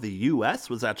lot of the U.S.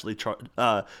 was actually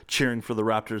cheering for the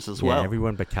Raptors as well. Yeah,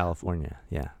 everyone but California.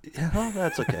 Yeah. Well,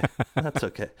 that's okay. That's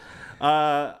okay.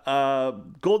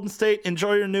 Golden State,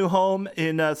 enjoy your new home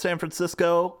in San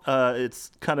Francisco.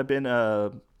 It's kind of been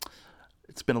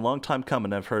it's been a long time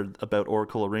coming. I've heard about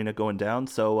Oracle Arena going down,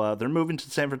 so they're moving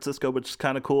to San Francisco, which is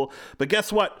kind of cool. But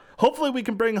guess what? Hopefully we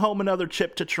can bring home another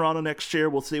chip to Toronto next year.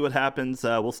 We'll see what happens.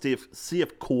 We'll see if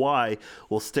Kawhi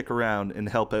will stick around and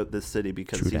help out this city,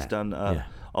 because he's done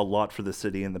a lot for the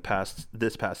city in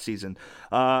this past season.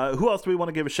 Who else do we want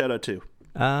to give a shout out to?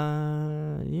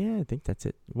 Yeah, I think that's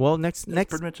it. Well, next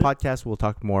podcast we'll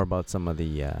talk more about some of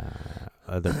the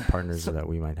other partners that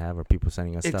we might have, or people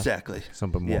sending us stuff.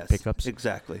 Some more pickups.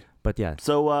 Exactly. But yeah.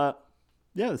 So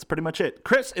that's pretty much it.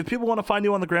 Chris, if people want to find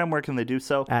you on the gram, where can they do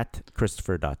so? At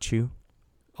Christopher.chu.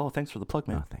 Oh, thanks for the plug,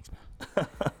 man. Oh, thanks, man.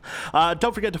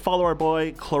 Don't forget to follow our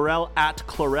boy Clarel at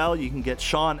Clarel. You can get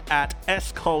Sean at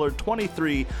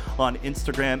SCollar23 on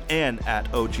Instagram and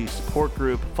at OG Support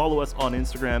Group. Follow us on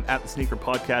Instagram at The Sneaker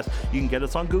Podcast. You can get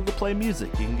us on Google Play Music.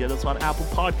 You can get us on Apple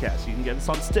Podcasts. You can get us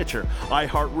on Stitcher,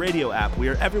 iHeartRadio app. We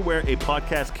are everywhere a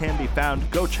podcast can be found.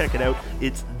 Go check it out.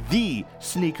 It's The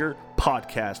Sneaker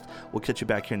Podcast. We'll catch you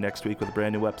back here next week with a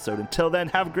brand new episode. Until then,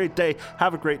 have a great day.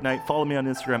 Have a great night. Follow me on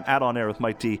Instagram at OnAir with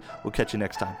Mike D. We'll catch you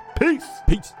next time.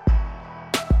 Peace.